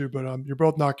you too, but you're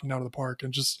both knocking it out of the park.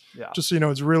 And just so you know,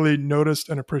 it's really noticed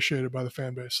and appreciated by the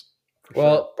fan base.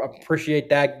 Well, I appreciate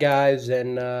that, guys.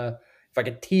 And if I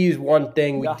could tease one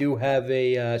thing, we do have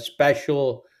a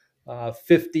special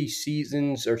 50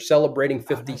 seasons or celebrating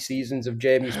 50 seasons of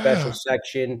JMU special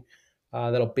section.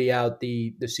 That'll be out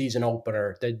the season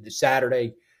opener, the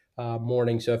Saturday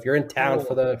morning. So if you're in town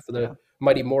for the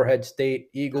mighty Morehead State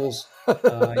Eagles,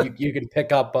 you can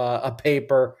pick up a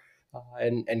paper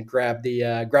and grab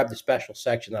the special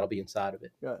section that'll be inside of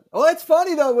it. Good. Well, it's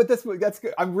funny though with this. That's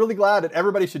good. I'm really glad that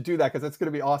everybody should do that because it's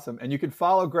going to be awesome. And you can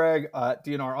follow Greg at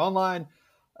DNR Online.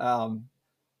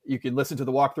 You can listen to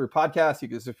the Walkthrough podcast. You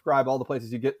can subscribe all the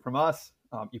places you get from us.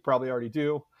 You probably already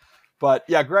do. But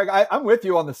yeah, Greg, I'm with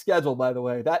you on the schedule, by the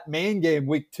way. That Maine game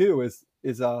week 2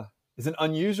 is an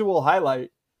unusual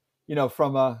highlight,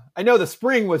 I know the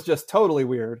spring was just totally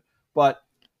weird, but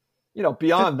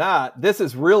beyond that, this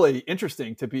is really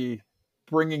interesting to be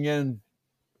bringing in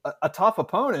a tough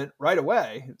opponent right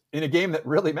away in a game that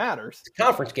really matters. It's a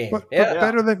conference game. But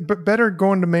better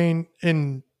going to Maine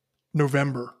in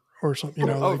November or something,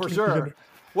 for sure.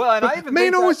 Well, and I even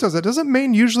Maine always does it. Doesn't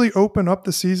Maine usually open up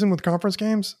the season with conference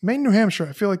games? Maine, New Hampshire,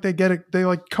 I feel like they get it. They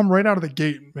come right out of the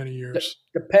gate many years.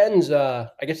 Depends. I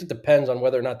guess it depends on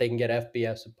whether or not they can get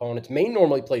FBS opponents. Maine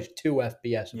normally plays 2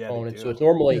 FBS opponents, so it's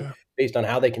normally based on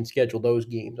how they can schedule those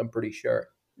games. I'm pretty sure.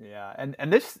 Yeah,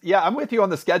 and this, I'm with you on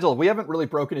the schedule. We haven't really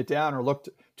broken it down or looked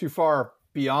too far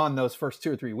beyond those first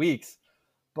 2 or 3 weeks,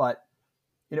 but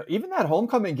even that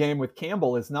homecoming game with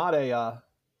Campbell is not a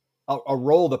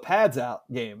roll the pads out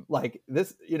game like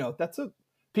this.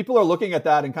 People are looking at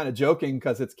that and kind of joking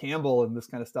because it's Campbell and this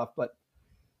kind of stuff, but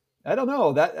I don't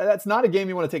know, that's not a game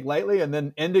you want to take lightly. And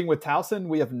then ending with Towson,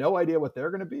 we have no idea what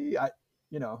they're going to be.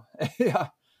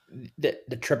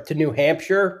 The trip to New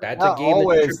Hampshire, that's a game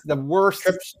always the worst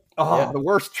trips. The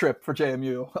worst trip for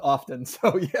JMU often.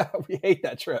 So we hate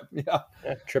that trip.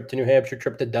 Trip to New Hampshire,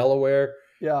 trip to Delaware.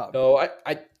 So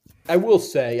I will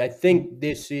say, I think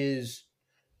this is,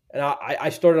 and I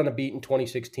started on a beat in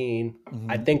 2016. Mm-hmm.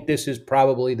 I think this is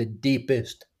probably the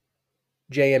deepest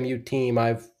JMU team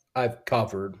I've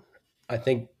covered. I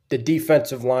think the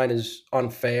defensive line is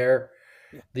unfair.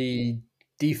 Yeah. The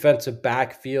defensive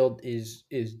backfield is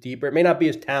deeper. It may not be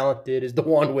as talented as the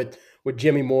one with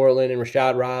Jimmy Moreland and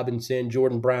Rashad Robinson,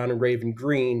 Jordan Brown, and Raven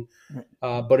Green,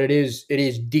 but it is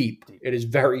deep. It is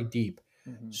very deep.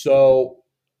 Mm-hmm. So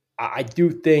I do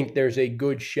think there's a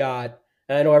good shot.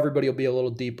 And I know everybody will be a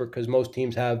little deeper because most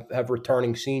teams have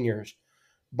returning seniors.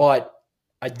 But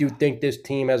I do think this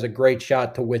team has a great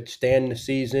shot to withstand the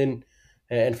season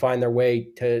and find their way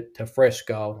to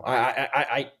Frisco.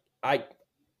 I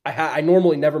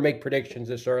normally never make predictions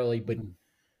this early, but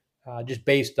just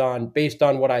based on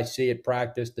what I see at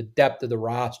practice, the depth of the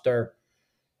roster,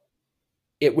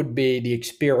 it would be the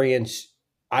experience.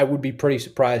 I would be pretty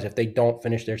surprised if they don't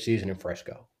finish their season in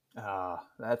Frisco.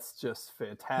 That's just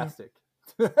fantastic.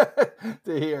 To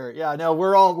hear. Yeah, no,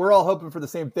 we're all hoping for the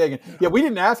same thing. Yeah, we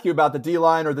didn't ask you about the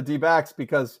D-line or the D-backs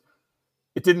because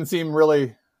it didn't seem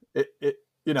really it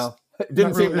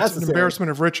didn't seem necessary. It's an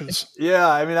embarrassment of riches. Yeah,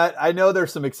 I mean, I know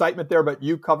there's some excitement there, but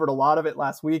you covered a lot of it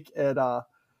last week, and I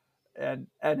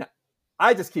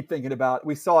just keep thinking about,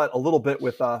 we saw it a little bit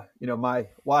with my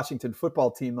Washington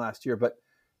football team last year, but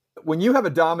when you have a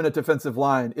dominant defensive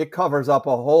line, it covers up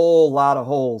a whole lot of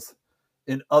holes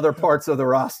in other parts of the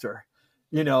roster.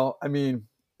 I mean,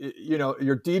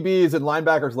 your DBs and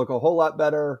linebackers look a whole lot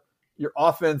better. Your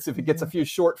offense, if it gets a few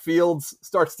short fields,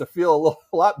 starts to feel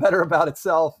a lot better about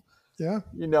itself. Yeah.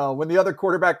 When the other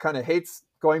quarterback kind of hates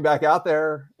going back out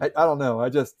there, I don't know.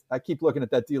 I keep looking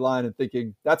at that D-line and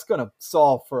thinking that's going to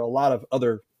solve for a lot of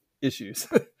other issues.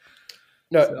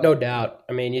 No doubt.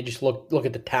 I mean, you just look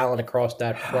at the talent across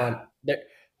that front.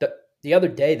 the other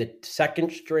day, the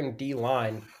second string D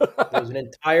line was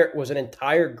an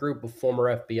entire group of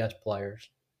former FBS players.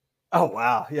 Oh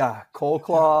wow, yeah,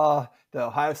 Coleclaw, the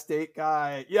Ohio State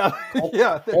guy, yeah,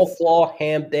 Coleclaw,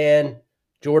 Hamdan,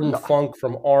 Jordan Funk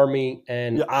from Army,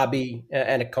 and Abi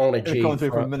and Akonaji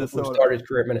from Minnesota, who started his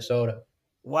career at Minnesota.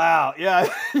 Wow, yeah,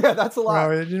 that's a lot.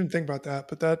 Wow, I didn't think about that,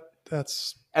 but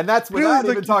that's without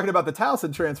even talking about the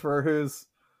Towson transfer,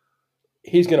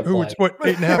 he's going to play. Who's what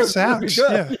 8.5 sacks?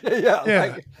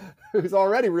 Yeah. Who's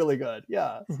already really good.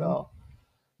 Yeah. So,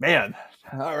 man,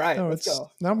 all right, let's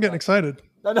go. Now I'm getting excited.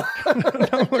 I'm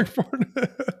looking forward to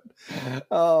it.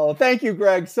 Oh, thank you,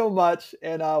 Greg, so much,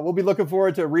 and we'll be looking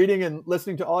forward to reading and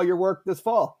listening to all your work this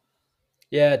fall.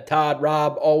 Yeah, Todd,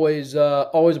 Rob, always a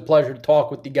pleasure to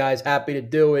talk with you guys. Happy to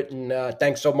do it, and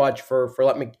thanks so much for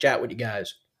letting me chat with you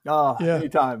guys. Oh, yeah.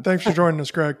 Anytime. Thanks for joining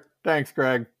us, Greg. Thanks,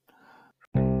 Greg.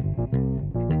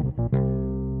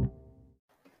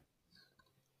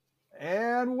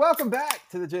 And welcome back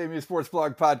to the JMU Sports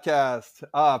Blog podcast.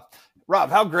 Rob,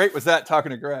 how great was that talking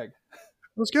to Greg?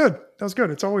 It was good. That was good.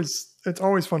 It's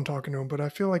always fun talking to him, but I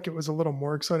feel like it was a little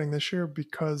more exciting this year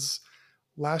because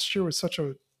last year was such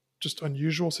a just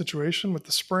unusual situation with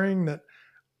the spring that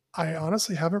I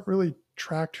honestly haven't really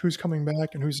tracked who's coming back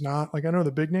and who's not. Like I know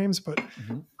the big names, but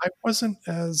I wasn't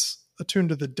as attuned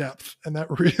to the depth, and that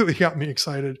really got me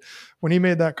excited when he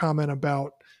made that comment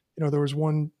about, there was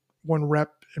one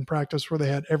rep in practice where they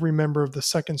had every member of the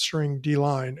second string D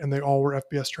line and they all were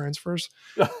FBS transfers.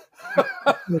 It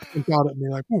got at me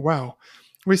like, oh, wow.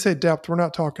 We say depth. We're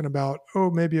not talking about,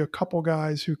 maybe a couple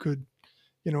guys who could,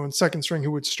 in second string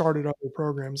who would start at other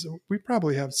programs. We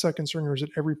probably have second stringers at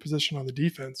every position on the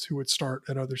defense who would start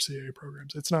at other CAA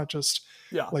programs. It's not just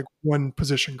like one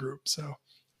position group. So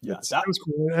that was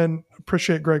cool, and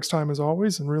appreciate Greg's time as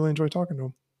always and really enjoy talking to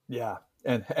him. Yeah.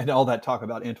 And all that talk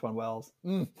about Antoine Wells.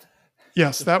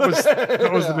 Yes, that was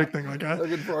the big thing. Like I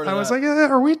was like,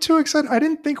 are we too excited? I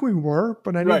didn't think we were,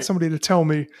 but I need somebody to tell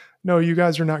me, no, you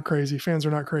guys are not crazy. Fans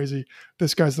are not crazy.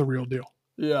 This guy's the real deal.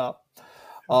 Yeah.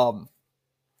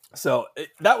 So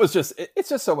that was it's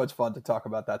just so much fun to talk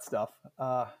about that stuff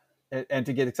and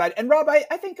to get excited. And Rob,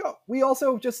 I think we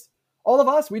also just, all of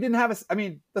us, we didn't have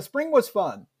the spring was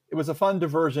fun. It was a fun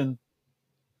diversion,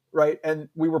 right? And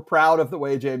we were proud of the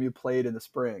way JMU played in the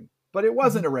spring, but it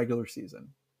wasn't a regular season.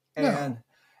 And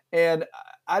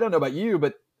I don't know about you,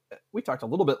 but we talked a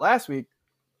little bit last week.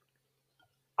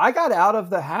 I got out of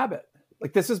the habit.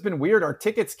 Like, this has been weird. Our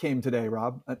tickets came today,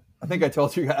 Rob. I think I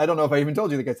told you. I don't know if I even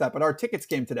told you that, but our tickets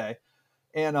came today.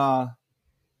 And I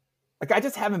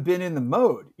just haven't been in the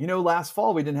mode. Last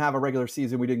fall we didn't have a regular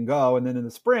season. We didn't go. And then in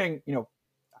the spring,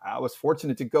 I was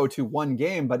fortunate to go to one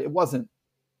game, but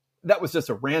that was just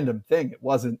a random thing. It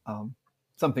wasn't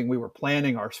something we were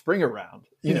planning our spring around,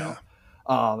 you know?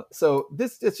 So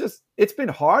it's been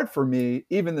hard for me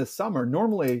even this summer.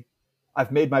 Normally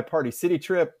I've made my Party City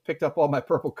trip, picked up all my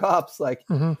Purple Cups,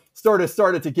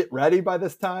 started to get ready by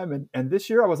this time. And this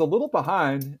year I was a little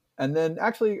behind. And then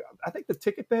actually I think the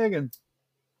ticket thing, and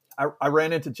I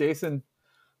ran into Jason,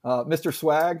 Mr.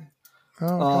 Swag,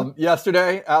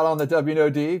 yesterday out on the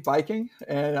WNOD biking.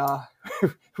 And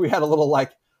we had a little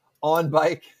on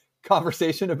bike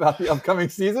conversation about the upcoming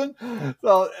season.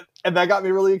 So, and that got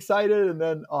me really excited. And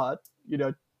then,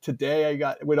 today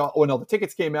when all the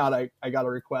tickets came out, I got a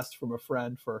request from a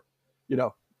friend for,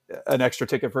 an extra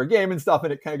ticket for a game and stuff.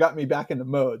 And it kind of got me back in the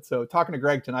mode. So talking to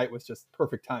Greg tonight was just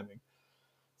perfect timing.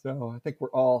 So I think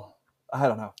we're all, I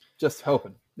don't know, just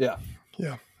hoping. Yeah.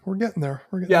 Yeah. We're getting there.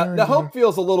 The hope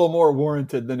feels a little more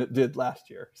warranted than it did last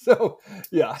year. So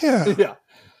yeah.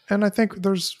 And I think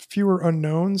there's fewer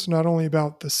unknowns, not only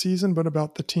about the season, but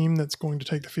about the team that's going to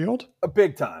take the field. A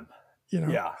big time.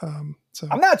 Yeah. So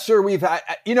I'm not sure we've had,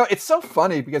 it's so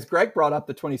funny because Greg brought up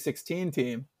the 2016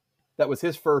 team. That was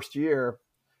his first year.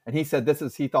 And he said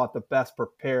he thought the best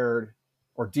prepared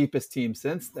or deepest team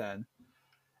since then.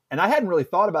 And I hadn't really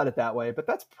thought about it that way, but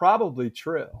that's probably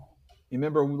true. You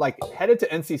remember headed to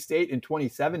NC State in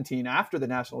 2017 after the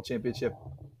national championship,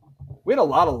 we had a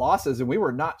lot of losses and we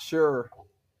were not sure.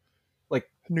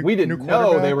 We didn't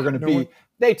know they were going to be.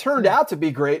 They turned out to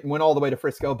be great and went all the way to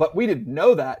Frisco, but we didn't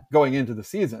know that going into the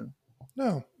season.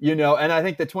 No. And I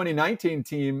think the 2019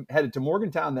 team headed to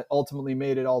Morgantown that ultimately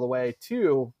made it all the way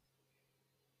to.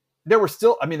 There were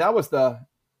still, that was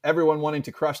everyone wanting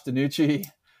to crush DiNucci,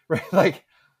 right?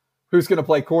 Who's going to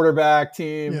play quarterback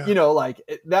team, that.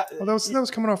 Well, that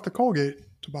was coming off the Colgate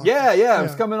debacle. Yeah. It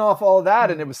was coming off all of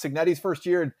that, and it was Signetti's first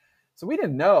year. And so we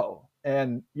didn't know.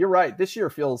 And you're right. This year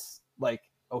feels like,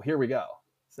 oh, here we go.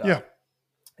 So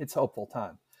it's hopeful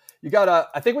time.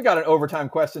 I think we got an overtime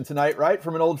question tonight, right?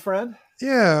 From an old friend.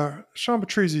 Yeah. Sean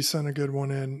Patrizzi sent a good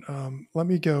one in. Let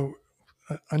me go.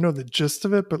 I know the gist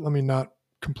of it, but let me not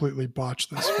completely botch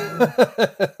this.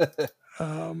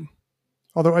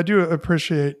 Although I do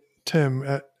appreciate Tim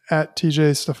at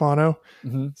TJ Stefano.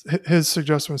 Mm-hmm. His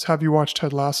suggestion was, have you watched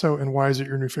Ted Lasso and why is it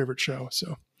your new favorite show?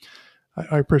 So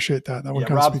I appreciate that. That one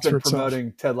kind of speaks for itself. Rob's been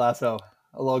promoting Ted Lasso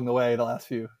along the way the last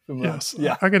few months. Yes.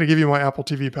 Yeah. I got to give you my Apple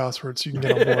TV password so you can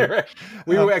get on board. Right.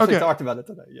 We actually talked about it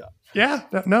today. Yeah.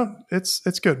 Yeah. No, it's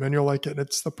good, man. You'll like it.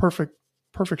 It's the perfect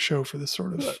show for this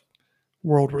sort of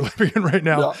world we're living in right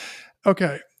now. Yeah.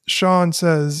 Okay. Sean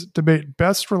says, debate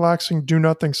best relaxing do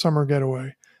nothing summer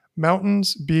getaway: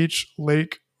 mountains, beach,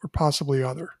 lake, or possibly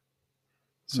other.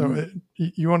 So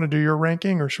you want to do your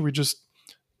ranking, or should we just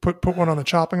put one on the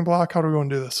chopping block? How do we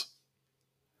want to do this?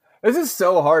 This is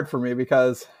so hard for me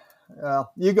because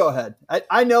you go ahead.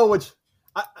 I know which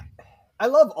I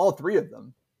love all three of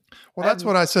them. Well, that's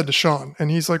what I said to Sean,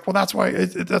 and he's like, well, that's why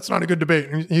that's not a good debate.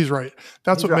 And he's right.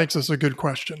 That's what makes this a good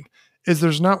question. Is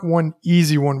there's not one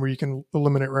easy one where you can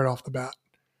eliminate right off the bat.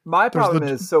 My problem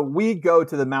is, so we go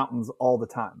to the mountains all the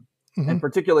time. Mm-hmm. And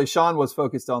particularly Sean was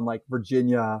focused on like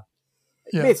Virginia,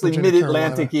 basically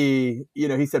mid-Atlantic-y,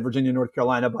 he said Virginia, North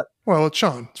Carolina, but. Well, it's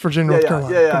Sean. It's Virginia, North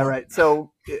Carolina. Yeah, right.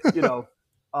 So,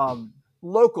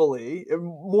 locally,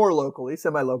 more locally,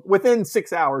 semi-local, within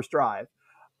 6 hours drive,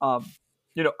 I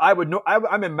would know,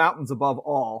 I'm in mountains above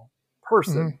all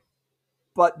person. Mm-hmm.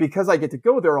 But because I get to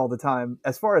go there all the time,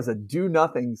 as far as a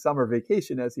do-nothing summer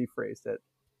vacation, as he phrased it,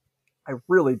 I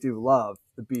really do love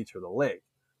the beach or the lake.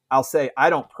 I'll say I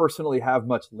don't personally have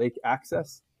much lake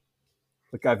access.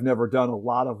 Like I've never done a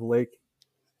lot of lake.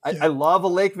 I love a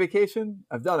lake vacation.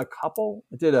 I've done a couple.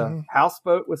 I did a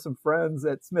houseboat with some friends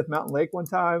at Smith Mountain Lake one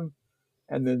time.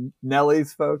 And then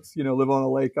Nellie's folks, live on a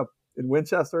lake up in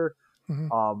Winchester.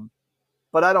 Mm-hmm.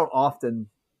 But I don't often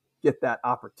get that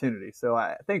opportunity. So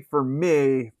I think for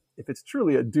me, if it's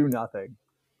truly a do nothing,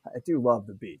 I do love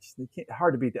the beach.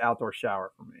 Hard to beat the outdoor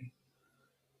shower for me.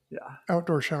 Yeah.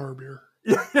 Outdoor shower beer.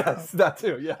 Yes, that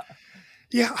too. Yeah.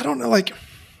 Yeah. I don't know. Like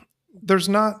there's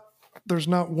not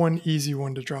one easy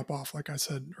one to drop off. Like I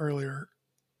said earlier,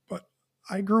 but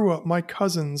I grew up, my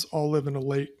cousins all live up in a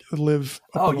lake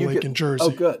in Jersey.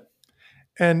 Oh, good.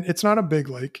 And it's not a big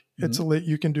lake. Mm-hmm. It's a lake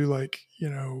you can do like,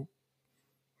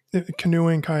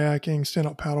 canoeing, kayaking,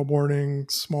 stand-up paddleboarding,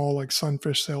 small like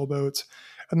sunfish sailboats.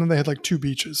 And then they had like 2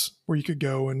 beaches where you could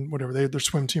go and whatever. They had their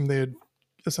swim team. They had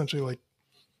essentially like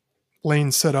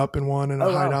lanes set up in one and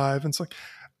a high dive. And it's like,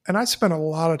 and I spent a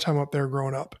lot of time up there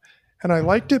growing up and I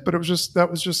liked it, but that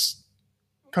was just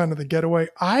kind of the getaway.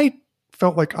 I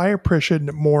felt like I appreciated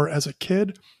it more as a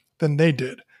kid than they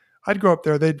did. I'd go up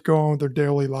there, they'd go on with their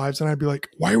daily lives, and I'd be like,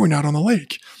 why are we not on the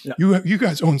lake? Yeah. You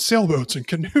guys own sailboats and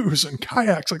canoes and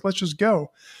kayaks. Like, let's just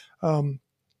go.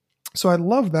 So I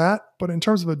love that. But in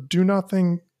terms of a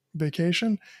do-nothing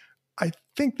vacation, I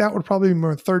think that would probably be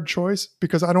my third choice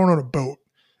because I don't own a boat.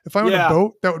 If I own a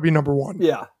boat, that would be number one.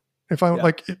 Yeah. If I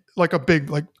like a big,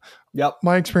 like,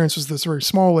 my experience was this very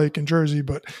small lake in Jersey,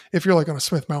 but if you're like on a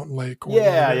Smith Mountain Lake or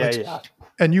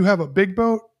and you have a big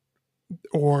boat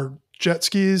or jet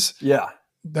skis,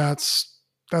 that's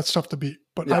tough to beat.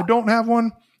 But I don't have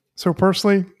one, so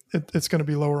personally, it's going to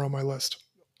be lower on my list.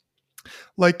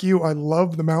 Like you, I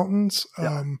love the mountains.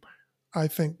 I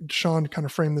think Sean kind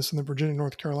of framed this in the Virginia,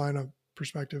 North Carolina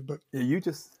perspective, but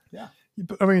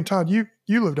But I mean, Todd, you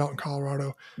lived out in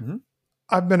Colorado. Mm-hmm.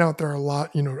 I've been out there a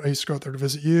lot. I used to go out there to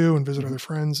visit you and visit other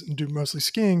friends and do mostly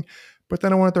skiing. But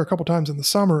then I went out there a couple times in the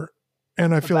summer,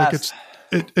 and I feel like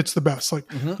it's the best. Like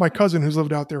my cousin who's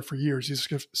lived out there for years, he's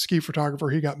a ski photographer.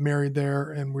 He got married there,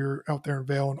 and we were out there in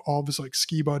Vail, and all of his like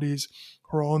ski buddies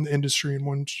who are all in the industry in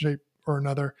one shape or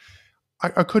another.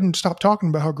 I couldn't stop talking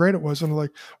about how great it was. And they're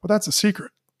like, well, that's a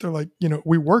secret. They're like,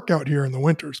 we work out here in the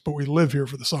winters, but we live here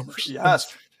for the summers.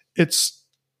 Yes.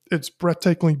 It's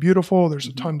breathtakingly beautiful. There's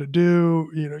a ton to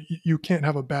do. You can't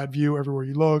have a bad view everywhere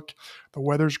you look. The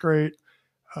weather's great.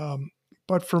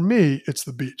 But for me, it's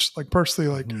the beach. Like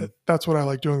personally, that's what I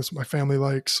like doing. This my family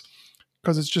likes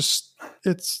because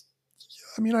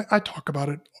I talk about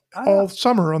it all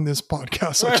summer on this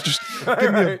podcast. Like just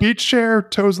give me a beach chair,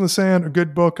 toes in the sand, a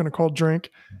good book, and a cold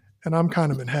drink, and I'm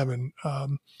kind of in heaven.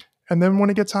 And then when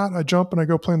it gets hot, I jump and I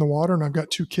go play in the water. And I've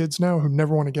got 2 kids now who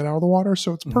never want to get out of the water,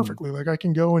 so it's perfectly like I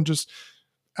can go and just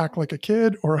act like a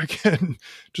kid, or I can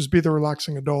just be the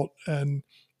relaxing adult. And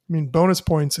I mean, bonus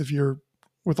points if you're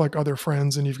with like other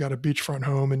friends and you've got a beachfront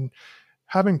home, and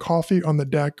having coffee on the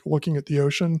deck looking at the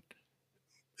ocean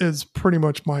is pretty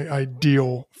much my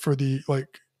ideal for the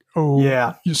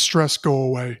your stress go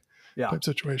away. type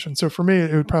situation. So for me,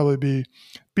 it would probably be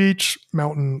beach,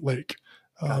 mountain, lake.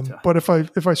 Gotcha. But if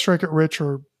I strike it rich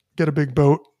or get a big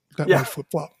boat, that might flip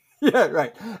flop. Yeah,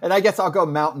 right. And I guess I'll go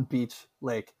mountain, beach,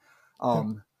 lake.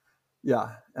 Yeah,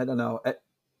 I don't know.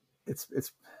 It's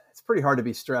pretty hard to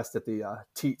be stressed at the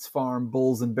Teats Farm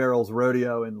Bulls and Barrels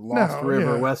Rodeo in Lost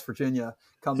River, West Virginia,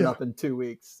 coming up in 2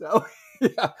 weeks. So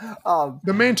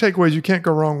the main takeaway is you can't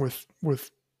go wrong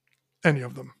with any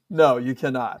of them. No, you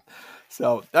cannot.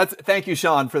 So thank you,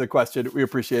 Sean, for the question. We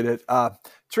appreciate it.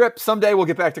 Trip, someday we'll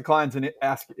get back to Kleins and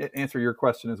answer your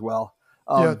question as well.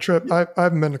 Trip. I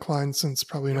haven't been to Kleins since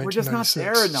probably 1996. We're just not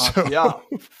there enough. So.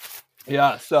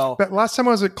 Yeah. So but last time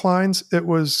I was at Kleins, it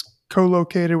was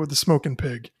co-located with the Smoking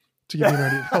Pig. To give you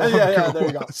an idea. There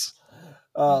you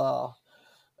go.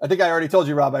 I think I already told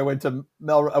you, Rob. I went to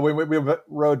we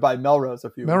rode by Melrose a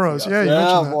few weeks ago. You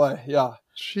mentioned that. Boy, yeah.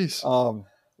 Jeez.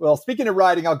 Well, speaking of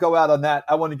riding, I'll go out on that.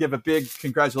 I want to give a big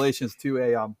congratulations to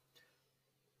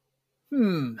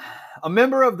a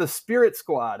member of the Spirit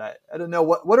Squad. I don't know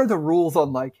what are the rules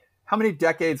on like how many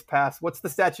decades passed? What's the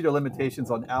statute of limitations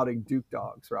on outing Duke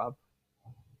dogs, Rob?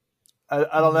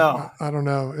 I don't know. I don't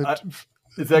know.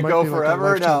 Does that go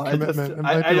forever? No, it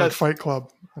might be like Fight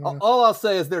Club. All I'll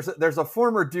say is there's a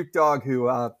former Duke dog who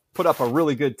put up a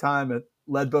really good time at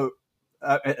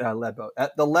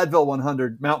at the Leadville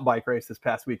 100 mountain bike race this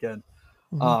past weekend.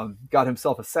 Got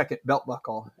himself a second belt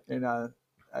buckle, and I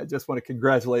just want to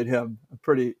congratulate him. I'm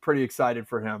pretty excited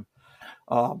for him.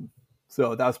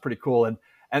 So that was pretty cool.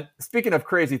 And speaking of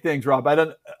crazy things, Rob,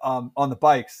 on the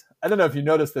bikes, I don't know if you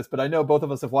noticed this, but I know both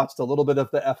of us have watched a little bit of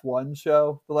the F1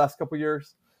 show the last couple of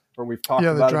years, where we've talked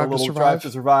about it a little, Drive to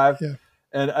Survive. Yeah.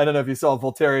 And I don't know if you saw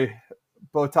Valtteri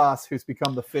Bottas, who's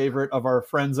become the favorite of our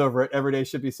friends over at Everyday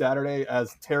Should Be Saturday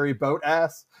as Terry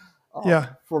Boatass,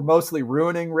 for mostly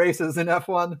ruining races in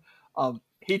F1.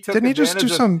 He took Didn't he just do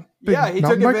some big he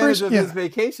took advantage of his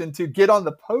vacation to get on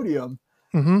the podium.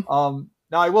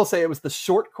 Now, I will say it was the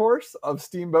short course of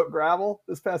Steamboat Gravel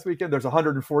this past weekend. There's a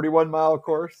 141-mile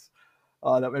course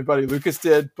that my buddy Lucas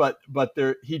did, but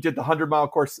he did the 100-mile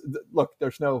course. Look,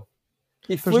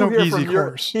 he flew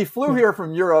here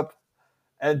from Europe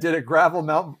and did a gravel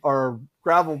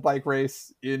bike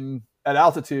race at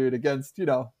altitude against,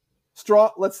 strong,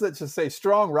 let's just say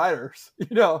strong riders,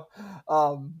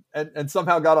 and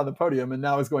somehow got on the podium, and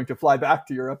now is going to fly back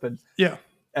to Europe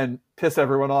and piss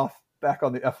everyone off back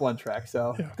on the F1 track.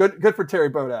 So good for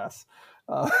Terry Boatass.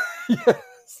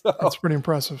 So that's pretty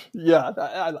impressive. Yeah,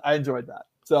 I enjoyed that.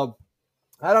 So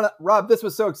I don't know, Rob, this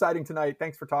was so exciting tonight.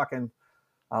 Thanks for talking.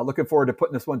 Looking forward to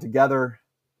putting this one together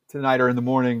tonight or in the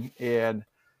morning. And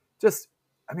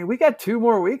we got 2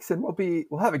 more weeks and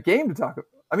we'll have a game to talk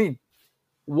about.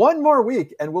 1 more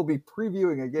week and we'll be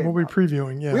previewing a game. We'll be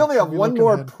previewing. Yeah. We only have one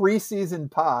more preseason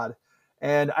pod.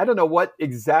 And I don't know what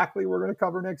exactly we're going to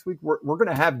cover next week. We're going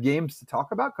to have games to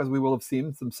talk about because we will have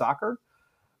seen some soccer.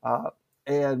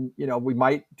 And, we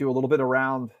might do a little bit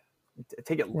around,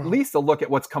 take at least a look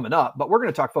at what's coming up. But we're going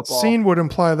to talk football. Scene would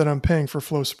imply that I'm paying for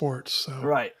Flow Sports. So.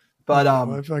 Right. But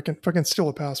if I can steal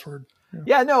a password.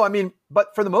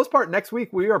 But for the most part, next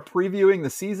week we are previewing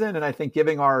the season and I think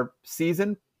giving our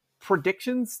season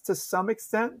predictions to some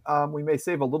extent. We may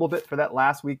save a little bit for that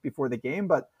last week before the game,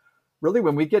 but really,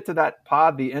 when we get to that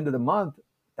pod, the end of the month,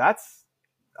 that's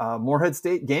Morehead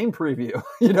State game preview.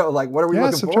 What are we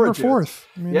looking forward to? September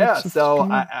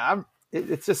 4th.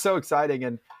 It's just so exciting.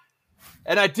 And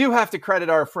I do have to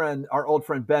credit our old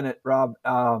friend Bennett, Rob,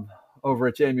 over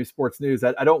at JMU Sports News.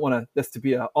 I don't want this to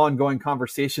be an ongoing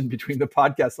conversation between the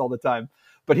podcasts all the time,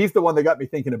 but he's the one that got me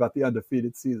thinking about the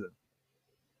undefeated season.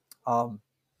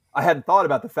 I hadn't thought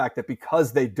about the fact that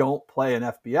because they don't play an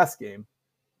FBS game,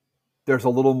 there's a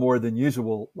little more than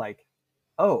usual,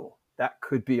 that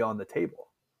could be on the table,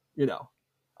 and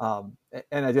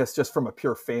I guess just from a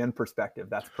pure fan perspective,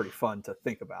 that's pretty fun to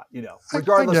think about,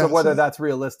 regardless of whether that's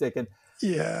realistic. And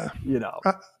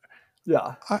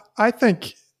I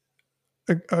think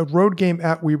a road game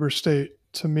at Weber State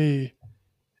to me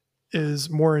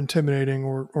is more intimidating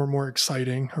or more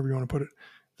exciting, however you want to put it,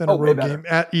 than a road game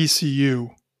at ECU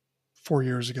 4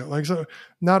 years ago. So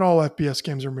not all FBS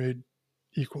games are made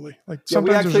equally.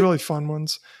 Sometimes there's really fun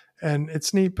ones and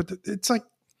it's neat, but it's like,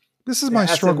 this is my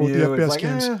struggle with the FBS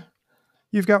games.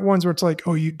 You've got ones where it's like,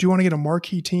 do you want to get a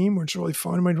marquee team, which is really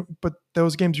fun, but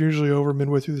those games are usually over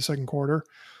midway through the second quarter.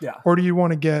 Yeah. Or do you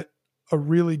want to get a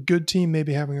really good team,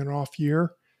 maybe having an off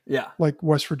year? Yeah. Like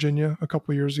West Virginia a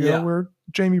couple of years ago, where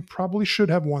Jamie probably should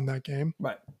have won that game.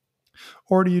 Right.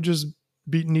 Or do you just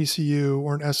beat an ECU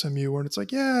or an SMU where it's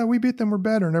like, we beat them, we're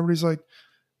better. And everybody's like,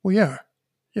 well, yeah.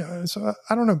 So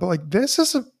I don't know, but this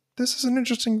is this is an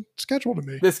interesting schedule to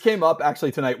me. This came up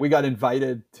actually tonight. We got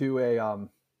invited to a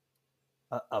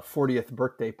 40th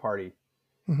birthday party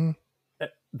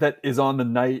that is on the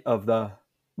night of the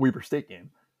Weber State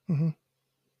game.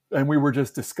 And we were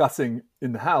just discussing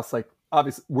in the house, like,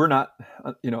 obviously we're not,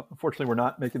 unfortunately we're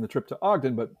not making the trip to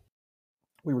Ogden, but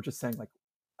we were just saying, like,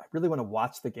 I really want to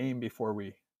watch the game before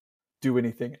we do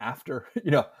anything after,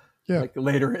 like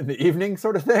later in the evening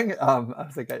sort of thing. I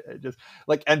was like, I just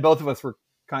like, and both of us were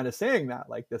kind of saying that,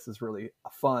 like, this is really a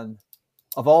fun,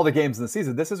 of all the games in the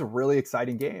season, this is a really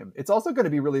exciting game. It's also going to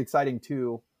be really exciting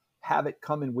to have it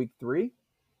come in week 3.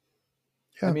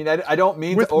 Yeah. I mean, I don't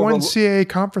mean with one CAA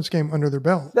conference game under their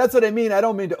belt. That's what I mean. I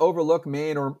don't mean to overlook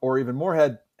Maine or even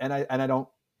Moorhead, and I don't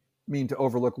mean to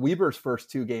overlook Weber's first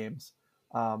 2 games.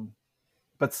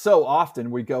 But so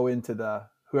often we go into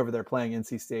whoever they're playing,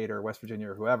 NC State or West Virginia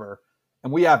or whoever,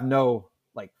 and we have no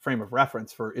like frame of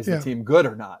reference for is the team good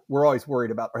or not. We're always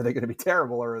worried about, are they going to be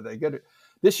terrible or are they good?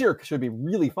 This year should be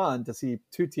really fun to see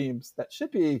 2 teams that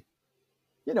should be,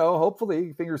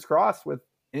 hopefully, fingers crossed, with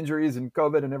injuries and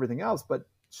COVID and everything else, but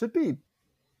should be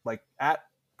like at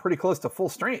pretty close to full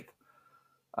strength.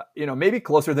 Maybe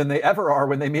closer than they ever are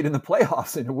when they meet in the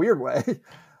playoffs in a weird way.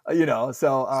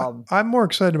 So I'm more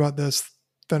excited about this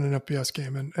than an FBS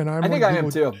game, and I think I am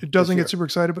too. It doesn't get super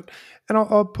excited, but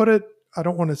I'll put it. I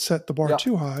don't want to set the bar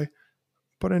too high,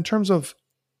 but in terms of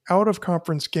out of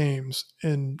conference games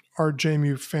in our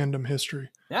JMU fandom history,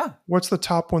 what's the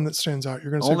top one that stands out?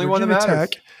 You're going to say Virginia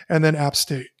Tech and then App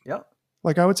State. Yep.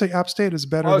 Like, I would say App State is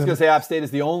better. I was going to say App State is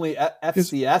the only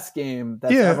FCS game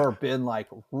that's ever been like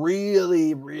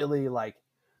really, really like,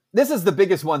 this is the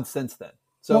biggest one since then.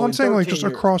 So I'm saying like just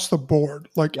across the board,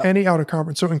 like any out of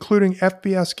conference. So including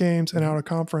FBS games and out of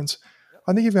conference,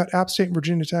 I think you've got App State and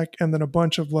Virginia Tech, and then a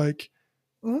bunch of like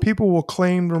people will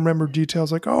claim to remember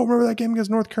details like, oh, remember that game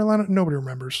against North Carolina? Nobody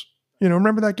remembers.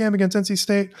 Remember that game against NC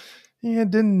State? Yeah,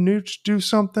 didn't Nooch do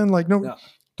something? Like, no,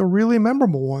 the really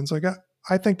memorable ones. Like,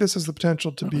 I think this has the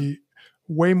potential to be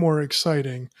way more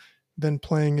exciting than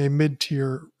playing a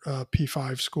mid-tier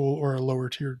P5 school or a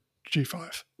lower-tier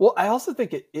G5. Well, I also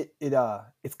think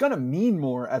it's going to mean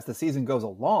more as the season goes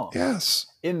along. Yes.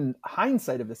 In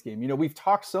hindsight of this game, we've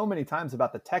talked so many times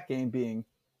about the Tech game being,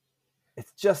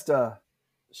 it's just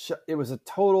it was a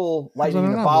total lightning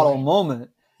in a bottle moment.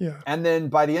 Yeah. And then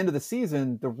by the end of the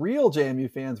season, the real JMU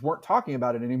fans weren't talking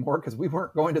about it anymore because we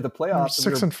weren't going to the playoffs.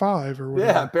 6-5 or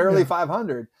whatever. Yeah, barely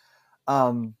 500.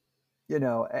 And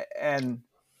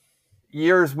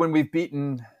years when we've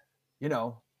beaten, I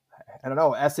don't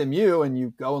know, SMU, and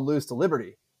you go and lose to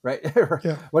Liberty, right?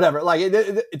 Whatever. Like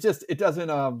it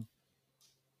doesn't.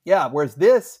 Whereas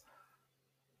this,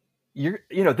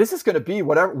 this is going to be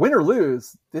whatever, win or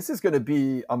lose. This is going to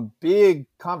be a big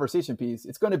conversation piece.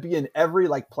 It's going to be in every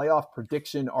like playoff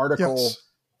prediction article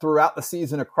throughout the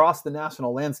season across the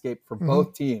national landscape for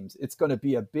both teams. It's going to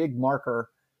be a big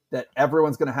marker that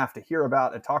everyone's going to have to hear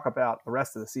about and talk about the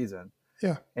rest of the season.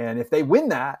 Yeah. And if they win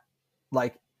that,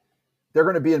 like, they're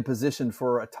going to be in position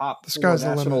for a top 4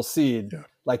 national seed. Yeah.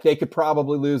 Like, they could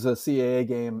probably lose a CAA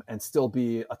game and still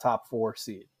be a top 4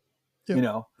 seed.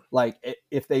 Yeah. Like,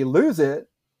 if they lose it,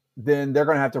 then they're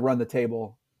going to have to run the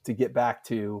table to get back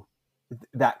to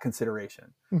that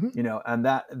consideration. And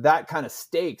that kind of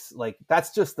stakes, like,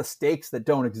 that's just the stakes that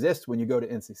don't exist when you go to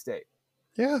NC State.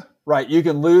 Yeah. Right. You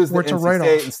can lose the NC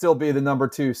State and still be the number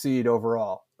 2 seed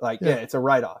overall. Like, it's a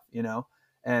write-off,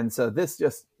 And so this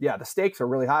just, the stakes are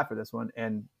really high for this one,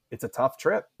 and it's a tough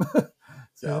trip.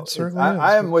 So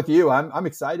I am with you. I'm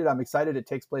excited. I'm excited it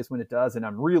takes place when it does, and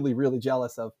I'm really, really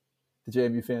jealous of the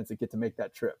JMU fans that get to make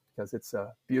that trip because it's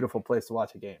a beautiful place to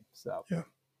watch a game. So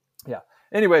yeah.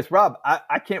 Anyways, Rob,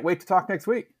 I can't wait to talk next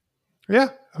week. Yeah.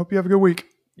 I hope you have a good week.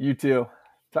 You too.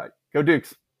 Go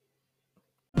Dukes.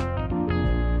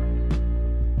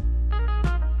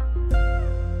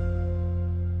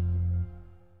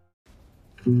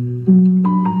 Mm-hmm.